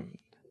time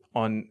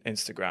on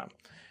Instagram.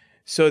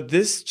 So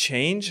this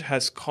change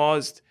has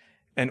caused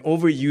an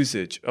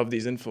overusage of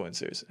these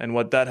influencers. And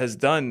what that has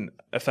done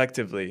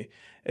effectively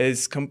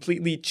is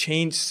completely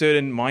change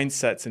certain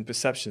mindsets and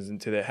perceptions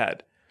into their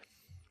head.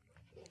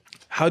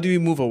 How do we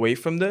move away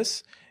from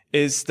this?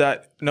 Is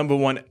that, number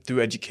one,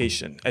 through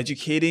education.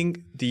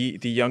 Educating the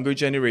younger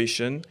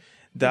generation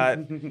that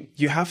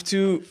you have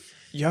to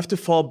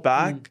fall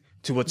back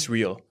to what's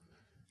real.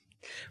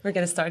 We're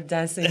going to start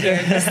dancing here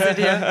in the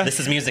studio. This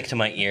is music to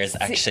my ears,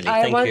 actually.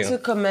 I Thank want you to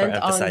comment for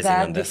on emphasizing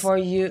that on this. before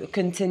you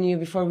continue,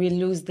 before we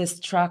lose this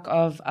track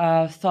of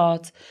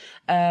thought.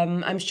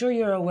 I'm sure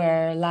you're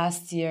aware,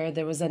 last year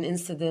there was an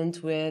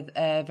incident with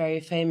a very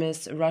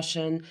famous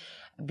Russian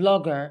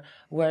blogger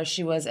where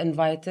she was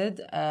invited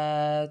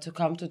to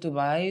come to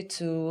Dubai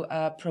to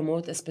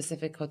promote a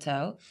specific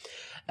hotel.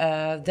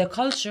 The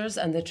cultures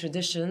and the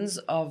traditions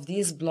of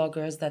these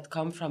bloggers that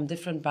come from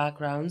different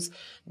backgrounds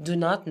do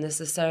not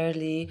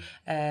necessarily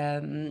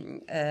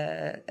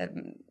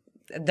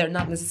they're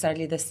not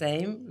necessarily the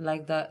same,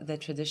 like the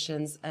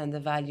traditions and the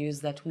values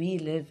that we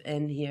live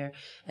in here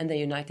in the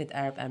United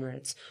Arab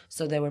Emirates.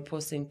 So they were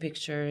posting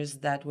pictures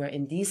that were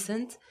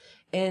indecent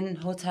in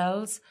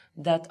hotels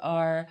that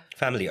are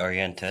family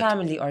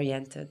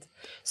oriented.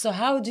 So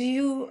how do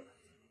you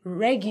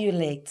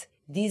regulate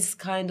these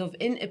kind of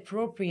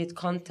inappropriate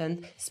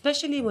content,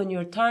 especially when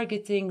you're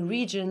targeting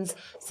regions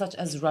such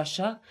as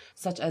Russia,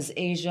 such as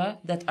Asia,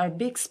 that are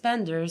big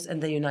spenders in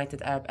the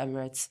United Arab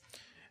Emirates?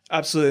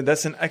 Absolutely.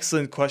 That's an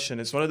excellent question.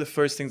 It's one of the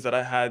first things that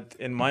I had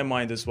in my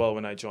mind as well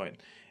when I joined.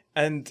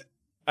 And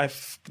I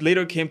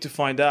later came to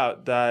find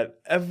out that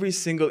every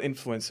single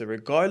influencer,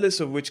 regardless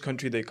of which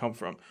country they come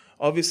from,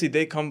 obviously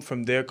they come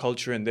from their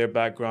culture and their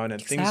background,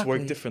 and things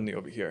work differently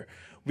over here.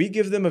 We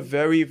give them a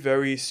very,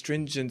 very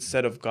stringent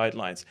set of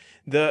guidelines.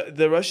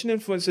 The Russian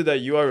influencer that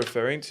you are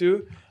referring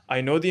to,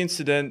 I know the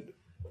incident,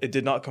 it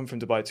did not come from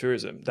Dubai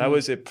Tourism. That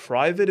was a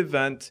private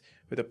event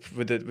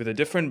with a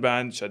different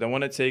branch. I don't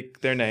want to take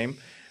their name,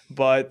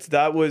 but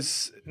that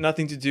was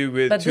nothing to do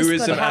with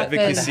tourism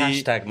advocacy.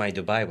 The hashtag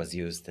MyDubai was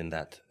used in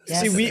that.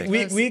 Yes,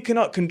 see, we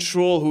cannot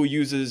control who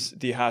uses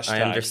the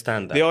hashtag. I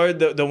understand that. They are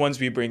the ones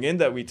we bring in,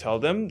 that we tell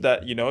them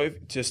that,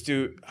 just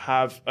to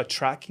have a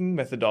tracking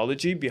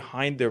methodology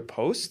behind their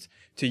post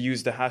to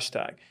use the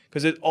hashtag.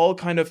 Because it all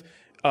kind of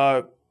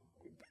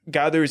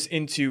gathers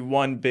into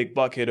one big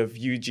bucket of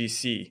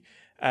UGC.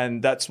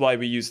 And that's why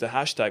we use the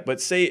hashtag.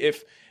 But say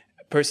if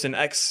person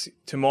X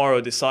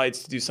tomorrow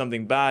decides to do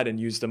something bad and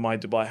use the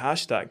MyDubai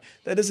hashtag,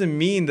 that doesn't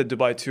mean that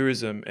Dubai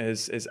Tourism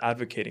is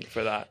advocating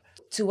for that.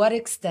 To what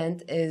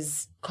extent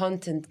is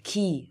content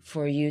key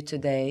for you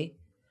today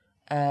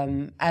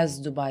as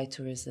Dubai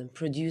Tourism,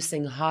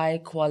 producing high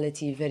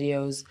quality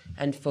videos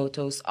and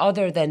photos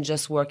other than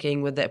just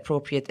working with the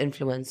appropriate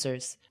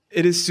influencers?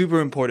 It is super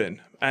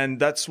important. And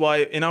that's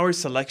why in our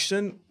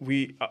selection,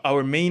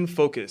 our main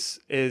focus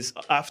is,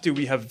 after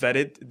we have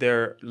vetted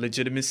their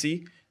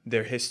legitimacy,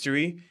 their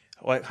history,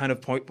 what kind of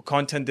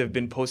content they've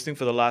been posting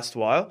for the last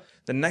while,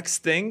 the next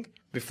thing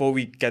before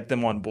we get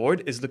them on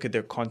board is look at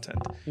their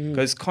content.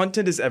 Because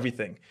content is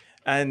everything.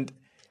 And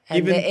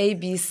even the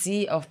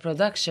ABC of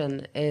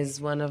production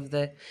is one of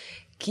the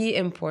key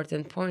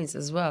important points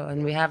as well.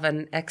 And we have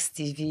an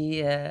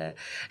ex-TV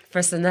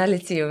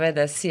personality with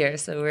us here,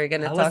 so we're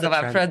going to talk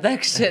about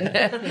production.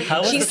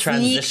 How was the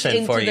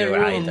transition for you,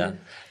 Aida?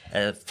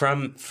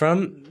 From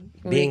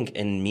being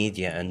in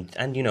media and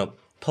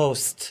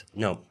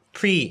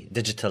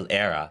pre-digital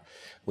era,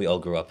 we all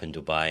grew up in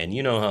Dubai, and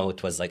you know how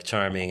it was like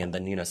charming, and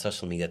then,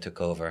 social media took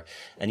over,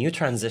 and you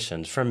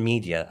transitioned from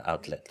media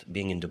outlet,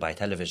 being in Dubai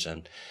television,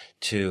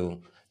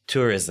 to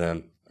tourism.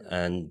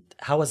 And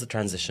how was the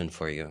transition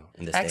for you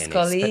in this day and age?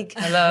 Ex-colleague,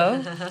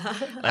 hello.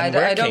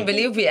 I don't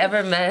believe we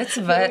ever met,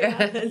 but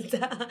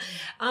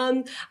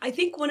I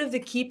think one of the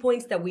key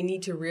points that we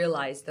need to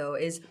realize, though,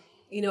 is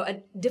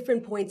at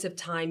different points of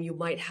time, you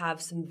might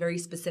have some very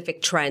specific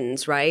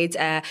trends, right?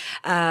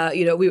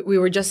 We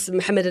were just,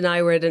 Mohammed and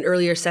I were at an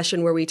earlier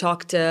session where we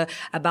talked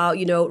about,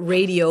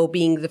 radio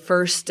being the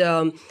first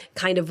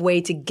kind of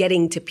way to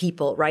getting to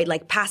people, right?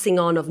 Like passing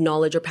on of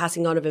knowledge or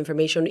passing on of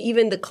information,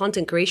 even the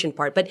content creation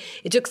part. But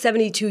it took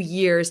 72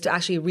 years to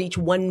actually reach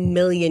 1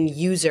 million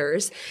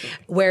users,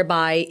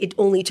 whereby it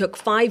only took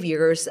 5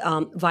 years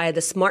via the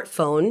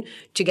smartphone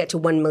to get to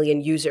 1 million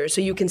users. So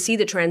you can see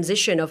the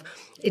transition of,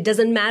 it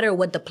doesn't matter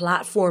what the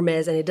platform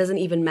is, and it doesn't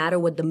even matter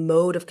what the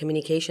mode of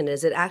communication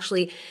is. It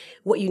actually,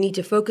 what you need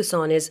to focus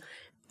on is,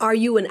 are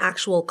you an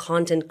actual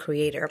content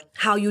creator?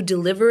 How you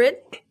deliver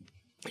it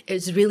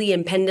is really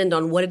impendent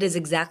on what it is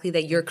exactly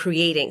that you're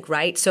creating,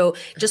 right? So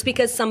just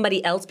because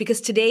somebody else, because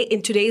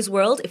in today's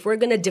world, if we're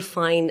going to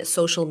define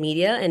social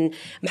media, and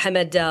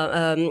Mohammed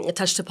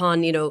touched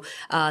upon,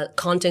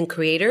 content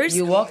creators.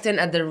 You walked in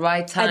at the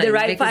right time. At the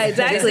right time,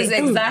 exactly. This is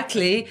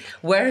exactly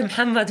where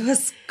Mohammed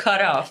was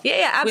cut off.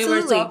 Yeah, absolutely.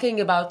 We were talking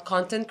about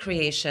content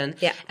creation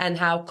and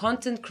how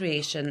content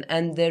creation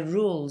and the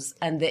rules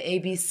and the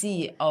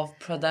ABC of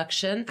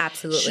production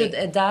should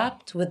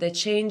adapt with the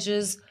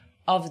changes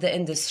of the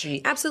industry.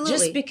 Absolutely.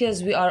 Just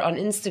because we are on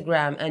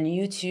Instagram and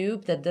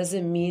YouTube, that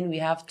doesn't mean we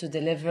have to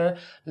deliver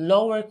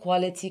lower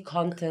quality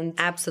content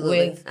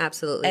with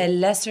a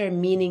lesser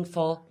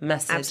meaningful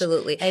message.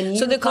 Absolutely. And you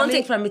so the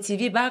coming from a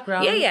TV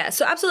background. Yeah.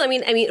 So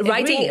absolutely. I mean,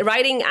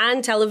 writing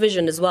and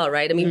television as well,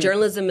 right? I mean,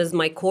 journalism is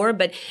my core,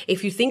 but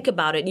if you think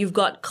about it, you've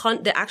got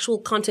the actual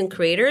content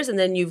creators, and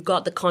then you've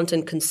got the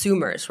content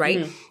consumers,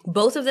 right?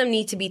 Both of them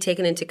need to be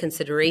taken into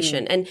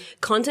consideration. And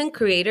content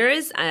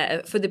creators,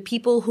 for the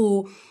people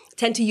who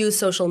tend to use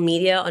social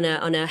media on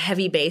a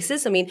heavy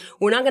basis. I mean,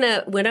 we're not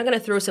gonna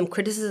throw some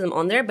criticism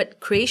on there,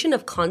 but creation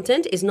of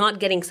content is not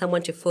getting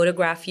someone to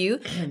photograph you,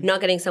 not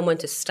getting someone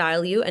to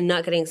style you, and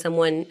not getting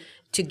someone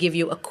to give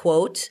you a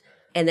quote,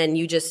 and then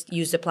you just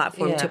use the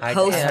platform to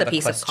post the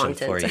piece of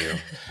content. For you.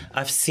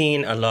 I've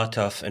seen a lot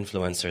of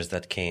influencers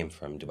that came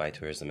from Dubai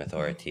Tourism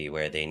Authority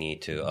where they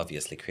need to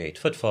obviously create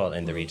footfall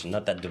in the region.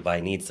 Not that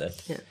Dubai needs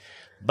it. Yeah.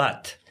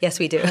 But yes,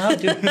 we do.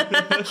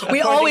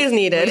 We always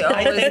need it. We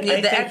always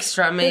need the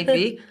extra,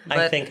 maybe.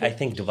 I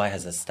think Dubai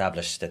has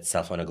established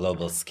itself on a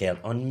global scale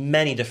on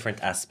many different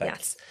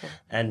aspects,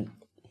 and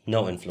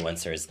no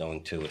influencer is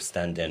going to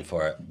stand in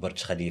for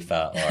Burj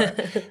Khalifa or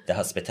the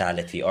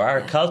hospitality or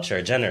our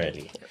culture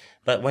generally.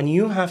 But when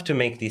you have to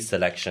make these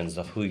selections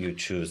of who you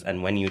choose,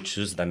 and when you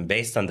choose them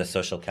based on the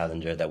social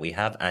calendar that we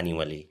have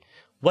annually,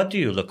 what do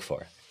you look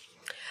for?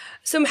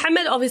 So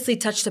Mohammed obviously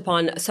touched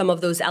upon some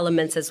of those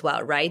elements as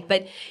well, right?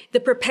 But the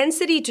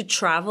propensity to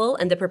travel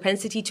and the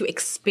propensity to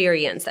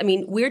experience, I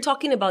mean, we're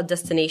talking about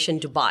destination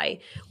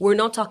Dubai. We're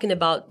not talking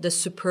about the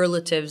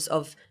superlatives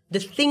of the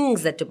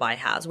things that Dubai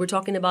has. We're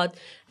talking about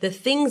the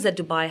things that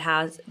Dubai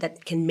has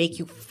that can make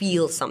you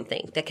feel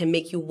something, that can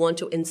make you want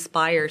to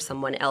inspire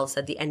someone else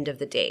at the end of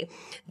the day.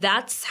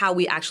 That's how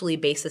we actually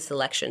base the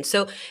selection.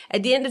 So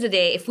at the end of the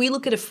day, if we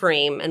look at a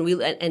frame, and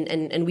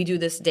we do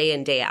this day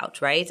in, day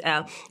out, right?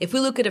 If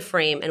we look at a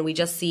frame and we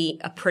just see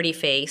a pretty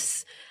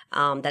face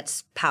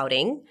that's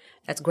pouting,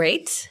 that's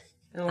great.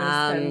 I want to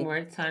spend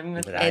more time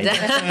with We would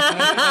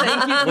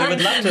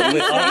love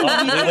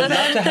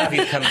to have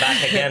you come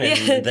back again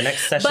in the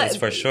next sessions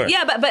for sure.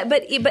 Yeah,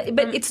 but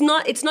it's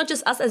not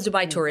just us as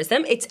Dubai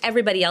Tourism. It's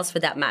everybody else for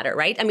that matter,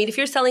 right? I mean, if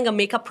you're selling a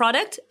makeup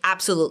product,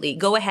 absolutely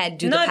go ahead,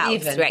 do the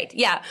pouts, right?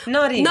 Yeah,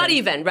 not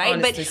even,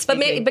 right?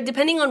 But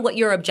depending on what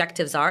your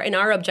objectives are, and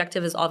our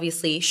objective is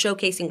obviously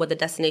showcasing what the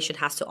destination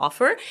has to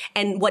offer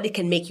and what it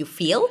can make you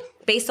feel.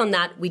 Based on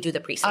that, we do the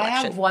pre-selection.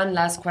 I have one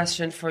last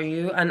question for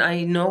you, and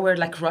I know we're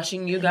like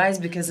rushing you guys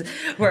because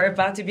we're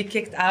about to be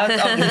kicked out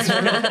of this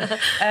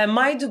room.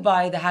 My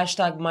Dubai, the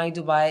hashtag My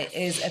Dubai,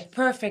 is a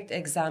perfect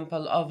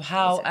example of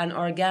how an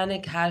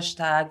organic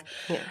hashtag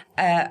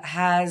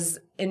has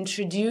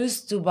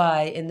introduced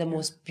Dubai in the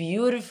most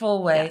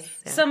beautiful way,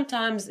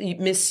 sometimes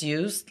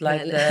misused,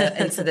 like the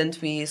incident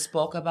we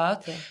spoke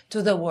about,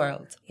 to the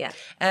world. Yeah.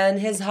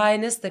 And His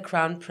Highness, the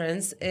Crown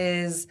Prince,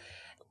 is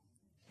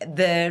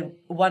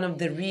one of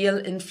the real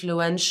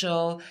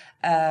influential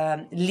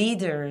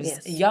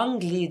leaders, young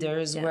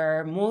leaders,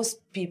 where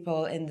most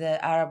people in the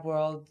Arab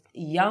world,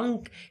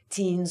 young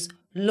teens,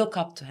 look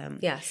up to him.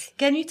 Yes.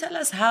 Can you tell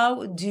us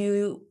how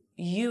do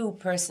you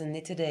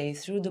personally today,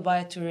 through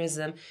Dubai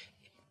Tourism,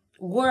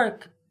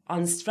 work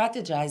on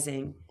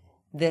strategizing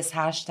this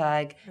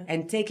hashtag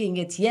and taking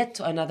it yet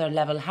to another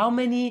level? How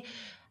many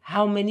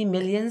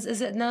millions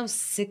is it now?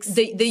 6?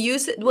 The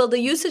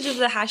usage of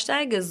the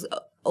hashtag is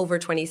Over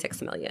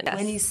 26 million. Yes.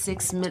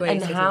 26 million.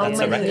 26 And how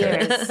million. many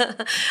years?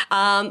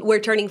 We're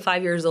turning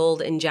 5 years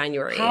old in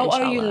January. How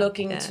are you inshallah.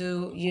 looking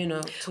to,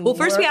 to Well,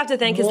 first we work have to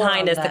thank His more on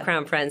Highness, the that?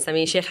 Crown Prince. I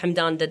mean, Sheikh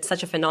Hamdan did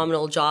such a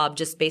phenomenal job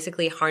just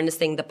basically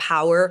harnessing the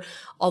power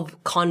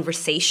of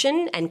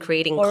conversation and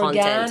creating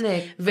content.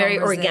 Very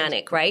conversation.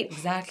 organic, right?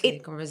 Exactly,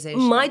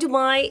 conversation. My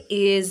Dubai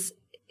is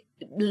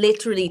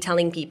literally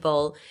telling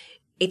people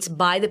it's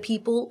by the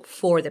people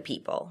for the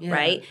people,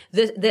 right?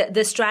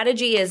 The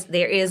strategy is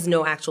there is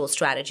no actual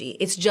strategy.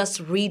 It's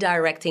just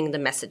redirecting the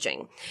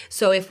messaging.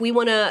 So if we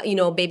want to,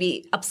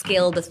 maybe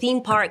upscale the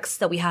theme parks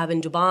that we have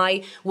in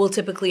Dubai, we'll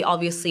typically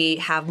obviously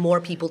have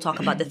more people talk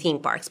about the theme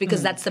parks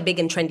because that's the big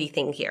and trendy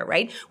thing here,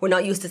 right? We're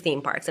not used to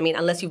theme parks. I mean,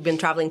 unless you've been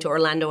traveling to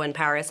Orlando and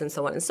Paris and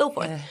so on and so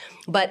forth.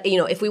 But,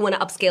 if we want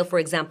to upscale, for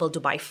example,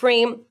 Dubai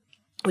Frame,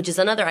 which is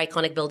another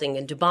iconic building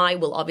in Dubai,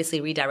 will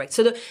obviously redirect.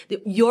 So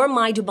your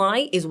My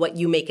Dubai is what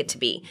you make it to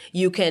be.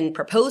 You can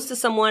propose to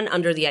someone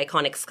under the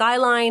iconic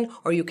skyline,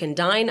 or you can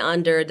dine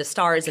under the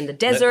stars in the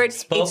desert.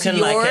 Spoken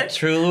like a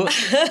true,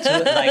 She's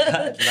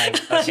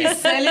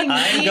selling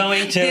I'm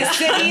going to the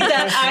city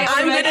that I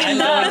already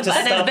love,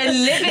 and I've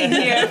been living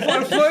here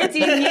for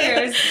 14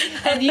 years.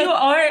 And you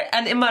are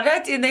an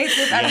Emirati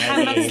native, and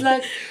Hamid's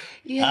like,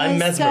 yes, I'm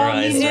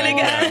mesmerized right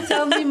now.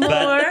 Tell me more.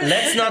 But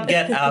let's not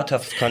get out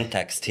of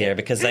context here,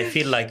 because I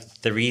feel like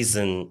the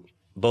reason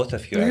both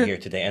of you are here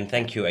today, and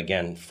thank you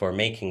again for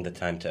making the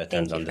time to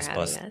attend on this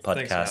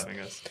podcast,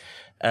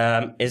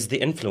 is the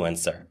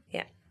influencer.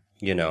 Yeah.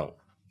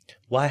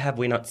 Why have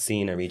we not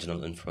seen a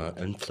regional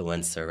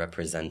influencer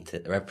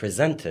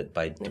represented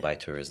by Dubai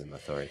Tourism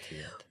Authority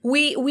yet?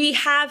 We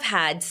have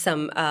had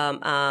some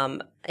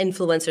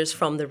influencers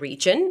from the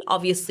region.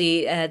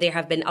 Obviously, there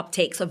have been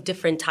uptakes of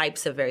different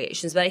types of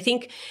variations. But I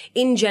think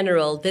in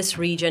general, this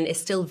region is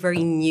still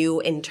very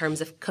new in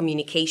terms of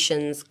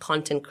communications,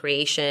 content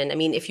creation. I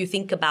mean, if you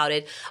think about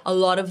it, a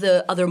lot of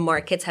the other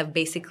markets have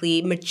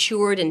basically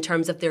matured in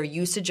terms of their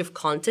usage of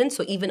content.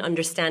 So even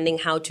understanding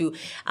how to,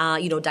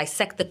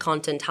 dissect the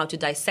content, how to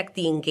dissect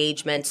the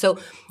engagement. So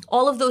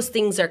all of those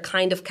things are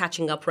kind of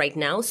catching up right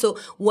now. So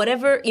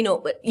whatever,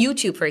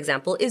 YouTube, for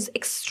example, is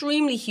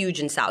extremely huge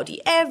in Saudi.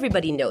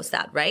 Everybody knows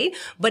that, right?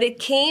 But it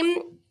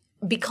came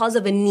because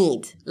of a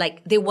need.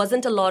 Like there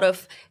wasn't a lot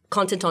of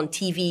content on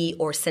TV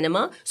or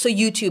cinema, so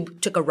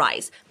YouTube took a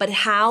rise. But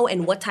how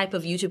and what type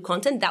of YouTube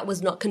content, that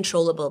was not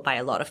controllable by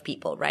a lot of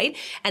people, right?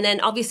 And then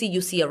obviously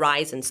you see a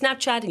rise in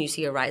Snapchat and you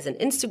see a rise in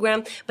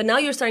Instagram, but now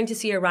you're starting to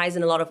see a rise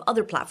in a lot of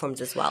other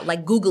platforms as well,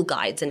 like Google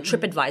Guides and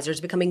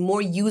TripAdvisors becoming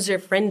more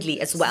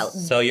user-friendly as well.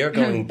 So you're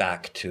going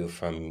back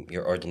from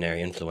your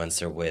ordinary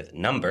influencer with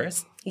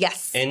numbers,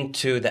 yes,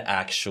 into the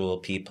actual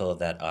people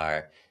that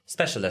are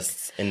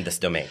specialists in this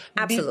domain.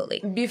 Absolutely.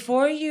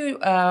 Before you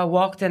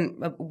walked in,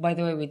 by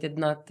the way, we did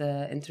not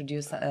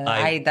introduce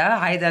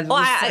Aida.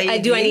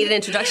 Do I need an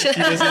introduction?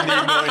 She doesn't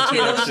need more She introduction.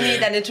 doesn't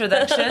need an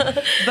introduction.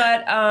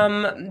 But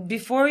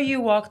before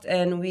you walked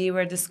in, we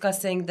were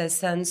discussing the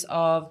sense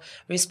of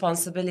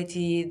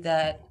responsibility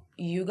that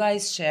you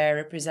guys share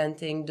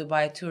representing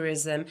Dubai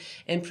tourism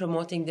in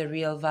promoting the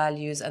real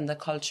values and the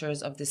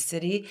cultures of the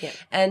city. Yeah.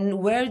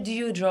 And where do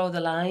you draw the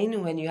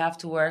line when you have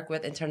to work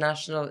with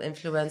international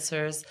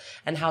influencers,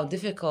 and how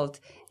difficult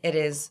it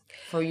is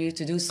for you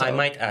to do so? I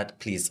might add,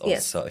 please,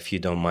 also, if you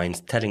don't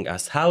mind telling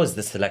us, how is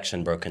the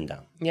selection broken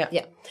down?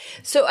 Yeah.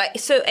 So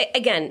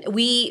again,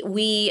 we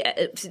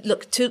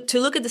look to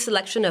look at the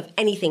selection of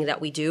anything that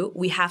we do.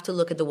 We have to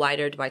look at the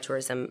wider Dubai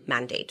tourism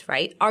mandate,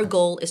 right? Our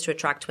goal is to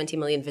attract 20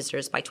 million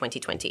visitors by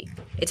 2020.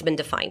 It's been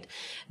defined.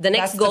 The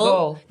next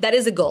goal, that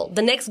is a goal.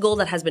 The next goal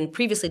that has been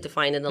previously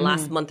defined in the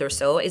last month or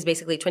so is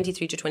basically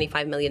 23 to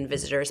 25 million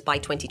visitors by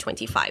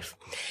 2025.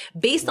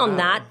 Based on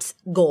that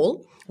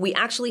goal, we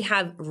actually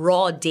have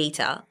raw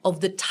data of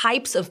the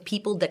types of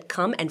people that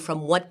come and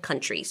from what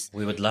countries.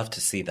 We would love to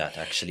see that,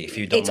 actually, if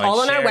you don't mind It's all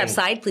on our sharing.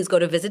 website. Please go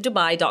to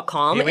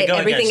visitdubai.com. Here we go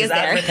Everything again. is She's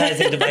there.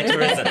 advertising Dubai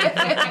tourism. No,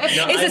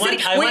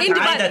 I want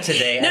Aida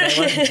today, and I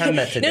want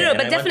Muhammad today. No, and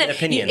but I definitely, want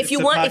opinions. if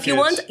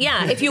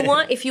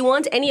you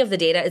want any of the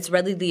data, it's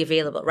readily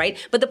available, right?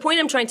 But the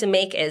point I'm trying to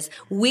make is,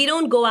 we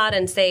don't go out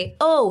and say,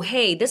 oh,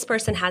 hey, this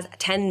person has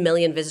 10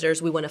 million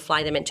visitors, we want to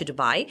fly them into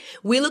Dubai.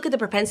 We look at the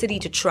propensity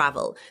to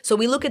travel. So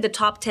we look at the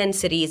top 10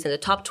 cities and the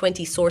top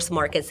 20 source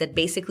markets that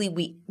basically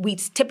we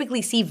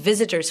typically see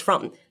visitors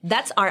from.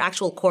 That's our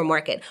actual core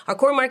market. Our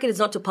core market is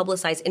not to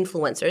publicize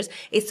influencers.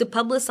 It's to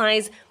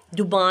publicize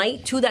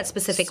Dubai to that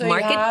specific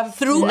market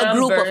through a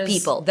group of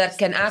people that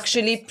can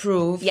actually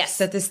prove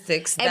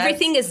statistics.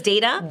 Everything is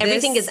data.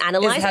 Everything is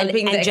analyzed is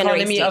helping and the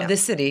generates economy data. of the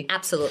city.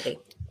 Absolutely.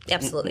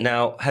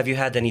 Now, have you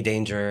had any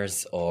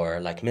dangers or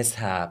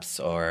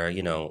mishaps or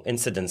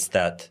incidents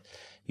that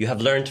you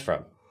have learned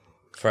from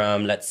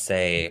let's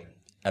say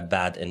a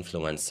bad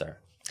influencer?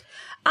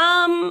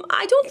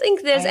 I don't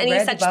think there's any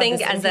such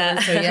thing as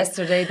a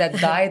yesterday that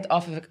died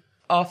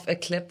off a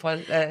cliff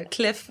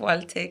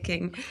while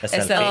taking a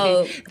selfie.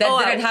 selfie. That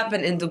didn't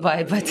happen in Dubai,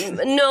 but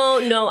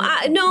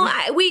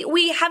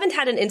we haven't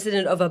had an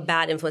incident of a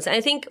bad influence. And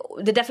I think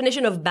the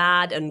definition of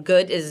bad and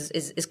good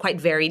is quite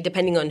varied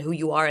depending on who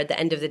you are at the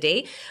end of the day.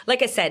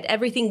 Like I said,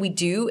 everything we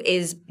do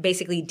is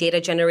basically data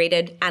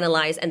generated,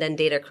 analyzed, and then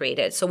data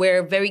created. So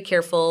we're very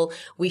careful.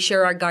 We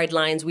share our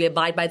guidelines. We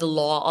abide by the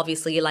law,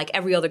 obviously, like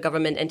every other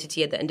government entity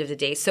at the end of the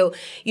day. So,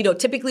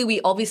 typically we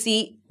obviously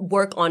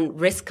work on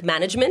risk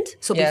management.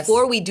 So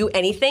before we do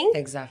anything.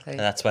 Exactly.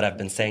 That's what I've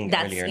been saying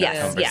earlier in our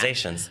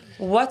conversations.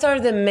 What are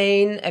the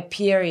main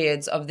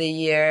periods of the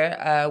year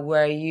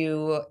where you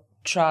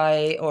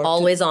try or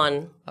always on?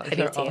 So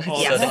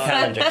the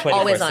calendar,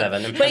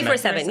 24/7.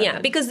 24/7, yeah.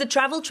 Because the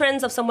travel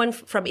trends of someone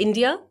from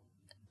India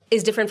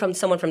is different from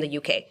someone from the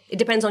UK. It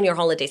depends on your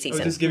holiday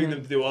season. Just giving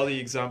them the Diwali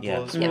example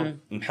as well.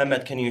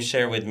 Mohammed, can you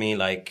share with me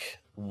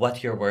what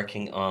you're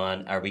working on?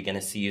 Are we going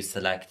to see you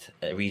select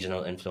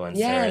regional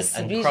influencers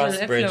and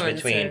cross-bridge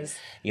between,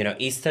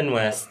 East and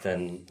West?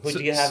 And who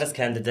do you have as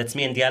candidates?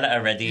 Me and Diala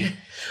are ready.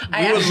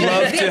 We would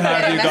love to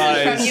have you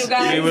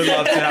guys. We would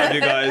love to have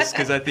you guys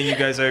because I think you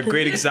guys are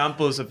great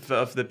examples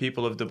of the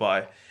people of Dubai.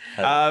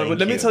 But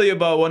let me tell you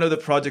about one of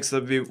the projects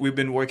that we've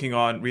been working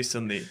on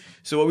recently.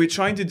 So what we're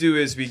trying to do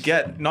is we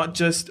get not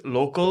just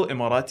local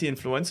Emirati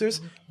influencers,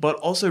 but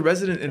also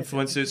resident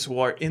influencers who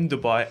are in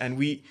Dubai, and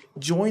we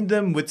join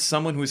them with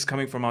someone who's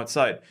coming from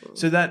outside.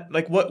 So that,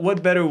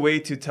 what better way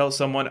to tell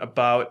someone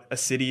about a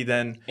city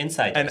than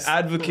Insiders. An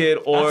advocate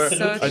or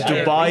a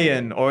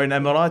Dubaian or an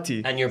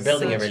Emirati? And you're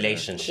building a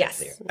relationship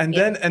there. And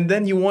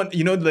then you want,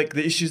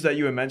 the issues that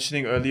you were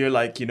mentioning earlier,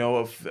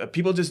 of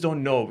people just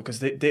don't know because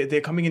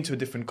they're coming into a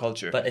different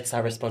culture. But it's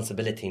our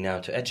responsibility now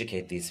to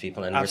educate these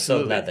people, and we're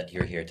so glad that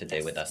you're here today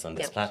with us on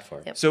this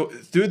platform. So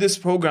through this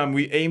program,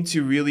 we aim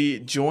to really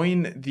join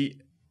the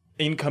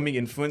incoming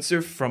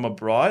influencer from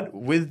abroad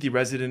with the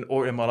resident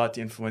or Emirati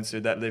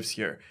influencer that lives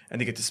here. And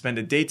they get to spend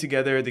a day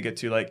together. They get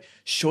to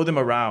show them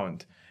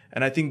around.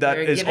 And I think that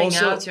is giving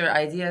also... out your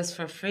ideas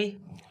for free.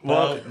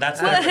 Well,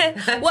 that's not...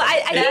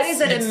 that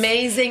is an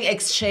amazing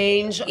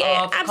exchange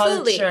of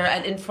culture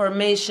and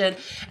information,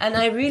 and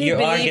I really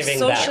believe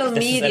social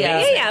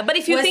media. But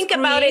if you think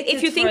about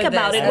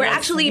it, we're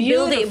actually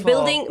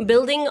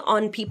building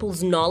on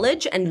people's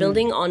knowledge and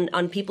building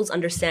on people's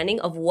understanding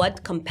of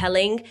what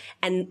compelling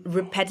and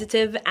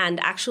repetitive and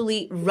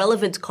actually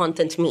relevant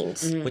content means.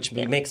 Which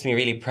makes me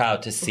really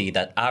proud to see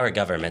that our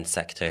government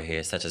sector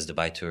here, such as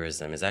Dubai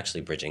Tourism, is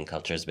actually bridging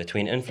cultures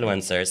between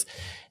influencers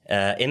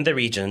in the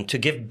region to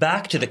give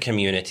back to the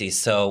community.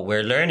 So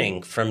we're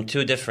learning from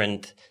two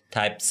different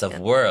types of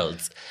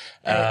worlds.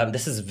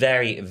 This is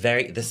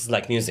this is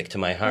like music to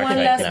my heart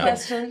right now.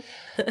 Question.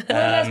 One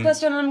last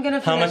question. I'm gonna.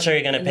 How much are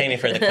you gonna pay me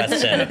for the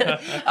question?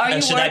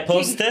 And should I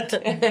post it?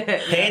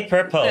 Paid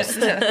per post?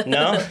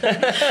 No.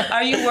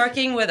 Are you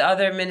working with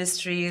other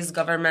ministries,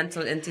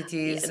 governmental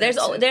entities? There's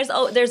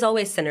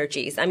always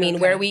synergies. I mean,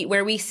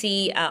 where we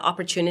see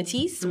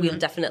opportunities,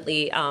 we'll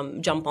definitely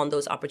jump on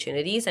those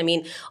opportunities. I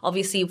mean,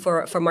 obviously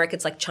for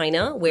markets like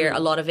China, where a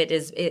lot of it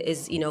is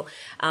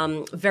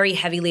very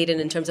heavy laden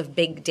in terms of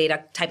big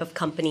data type of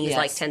companies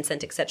like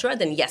Tencent, etc.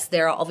 Then yes,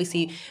 there are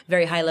obviously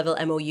very high level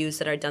MOUs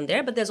that are done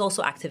there. But there's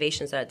also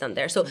activations that are done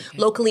there. So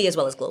locally as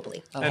well as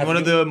globally. And one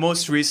of the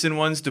most recent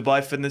ones,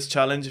 Dubai Fitness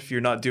Challenge. If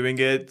you're not doing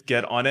it,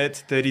 get on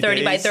it. 30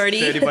 days. by 30.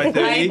 30 by 30.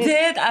 I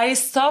did. I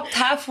stopped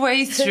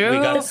halfway through. We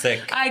got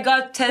sick. I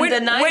got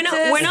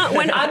tendonitis. We're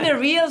not. I'm a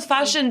real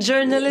fashion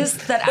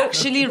journalist that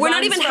actually We're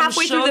not even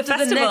halfway through the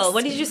festival.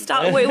 When did you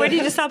stop? Where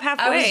did you stop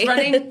halfway? I was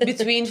running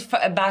between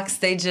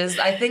backstages.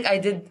 I think I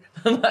did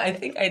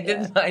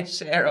my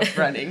share of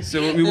running.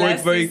 So we work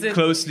very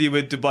closely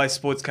with Dubai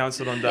Sports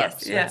Council on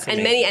that. Yes.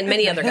 And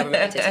many other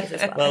government entities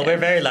as well. Well, we're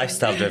very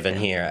lifestyle driven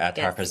here at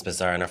Harper's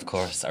Bazaar, and of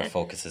course our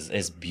focus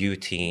is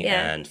beauty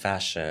and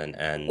fashion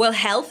and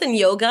health and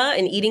yoga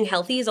and eating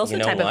healthy is also a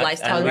type of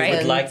lifestyle, and right? We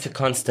would like to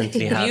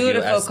constantly have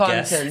beautiful you as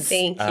content. guests.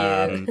 Thank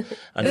you.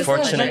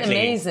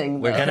 Unfortunately,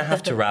 we're gonna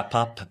have to wrap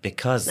up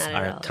because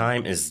our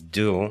time is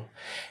due,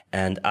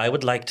 and I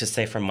would like to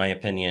say, from my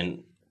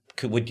opinion,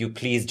 would you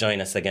please join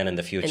us again in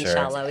the future?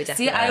 Inshallah, we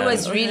definitely. See, I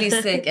was really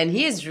sick, and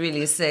he is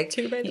really sick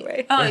too, by the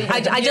way.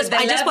 I just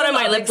put on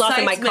my lip gloss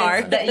in my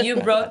car that you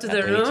brought to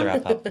the room.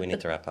 We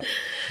need to wrap up.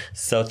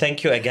 So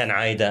thank you again,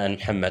 Aida and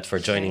Mohammed, for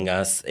joining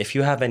us. If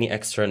you have any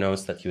extra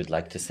notes that you would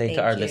like to say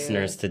to our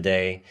listeners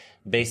today,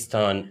 based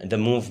on the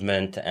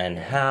movement and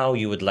how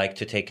you would like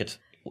to take it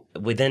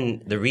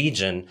within the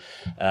region,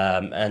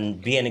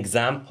 and be an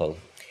example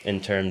in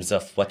terms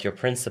of what your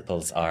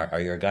principles are or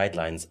your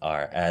guidelines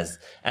are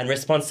and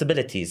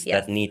responsibilities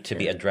that need to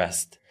be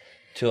addressed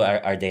to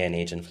our day and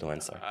age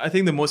influencer. I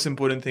think the most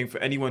important thing for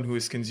anyone who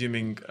is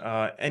consuming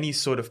any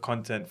sort of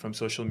content from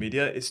social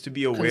media is to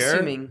be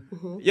aware.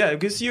 Yeah,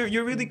 because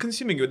you're really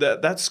consuming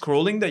that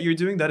scrolling that you're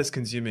doing, that is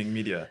consuming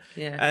media.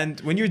 Yeah. And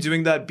when you're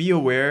doing that, be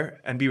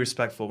aware and be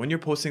respectful. When you're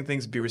posting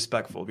things, be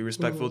respectful. Be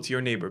respectful to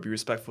your neighbor. Be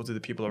respectful to the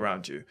people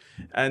around you.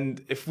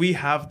 And if we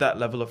have that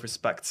level of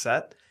respect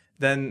set,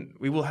 then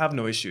we will have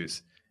no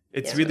issues.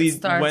 It's really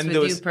Starts when with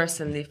those you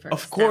personally first.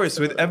 Of course,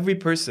 Absolutely.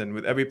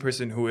 with every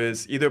person who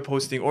is either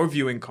posting or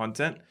viewing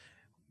content,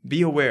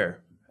 be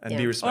aware and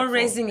be Yeah. respectful. Or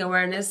raising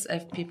awareness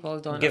if people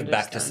don't Give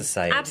back to understand.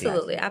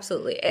 society.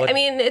 Absolutely. I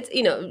mean, it's,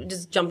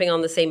 just jumping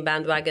on the same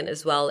bandwagon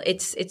as well.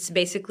 It's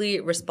basically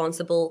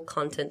responsible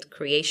content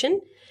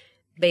creation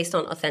based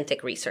on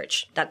authentic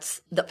research.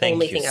 That's the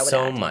only thing I would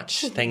so add. much.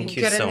 Thank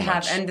you Couldn't so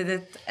have much. ended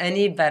it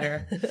any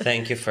better.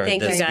 Thank you for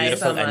Thank you this guys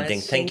beautiful so much.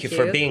 ending. Thank you Thank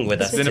for you. being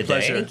with us been a today.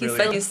 pleasure. Thank you Really.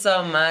 Thank you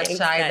so much,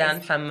 Thanks, Aida guys. and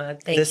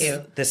Muhammad. Thank This,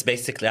 you. this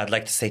basically, I'd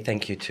like to say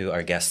thank you to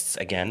our guests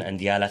again. And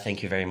Diala,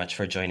 thank you very much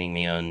for joining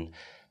me on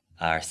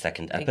our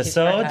second you for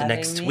episode. having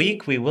Next me.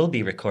 week, we will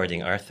be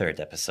recording our third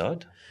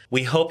episode.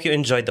 We hope you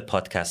enjoyed the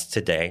podcast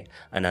today.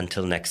 And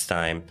until next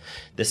time,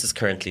 this is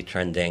Currently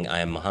Trending. I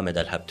am Mohammed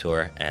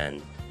Al-Habtour,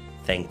 and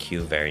thank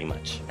you very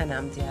much. And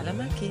I'm Diala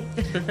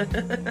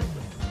Maki.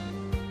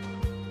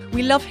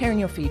 We love hearing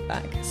your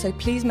feedback, so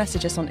please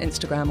message us on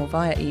Instagram or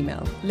via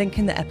email, link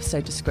in the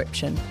episode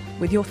description,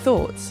 with your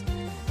thoughts.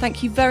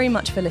 Thank you very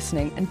much for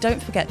listening, and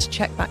don't forget to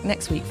check back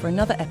next week for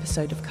another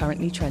episode of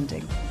Currently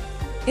Trending.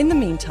 In the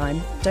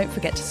meantime, don't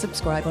forget to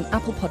subscribe on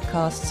Apple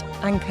Podcasts,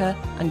 Anchor,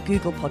 and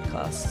Google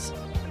Podcasts.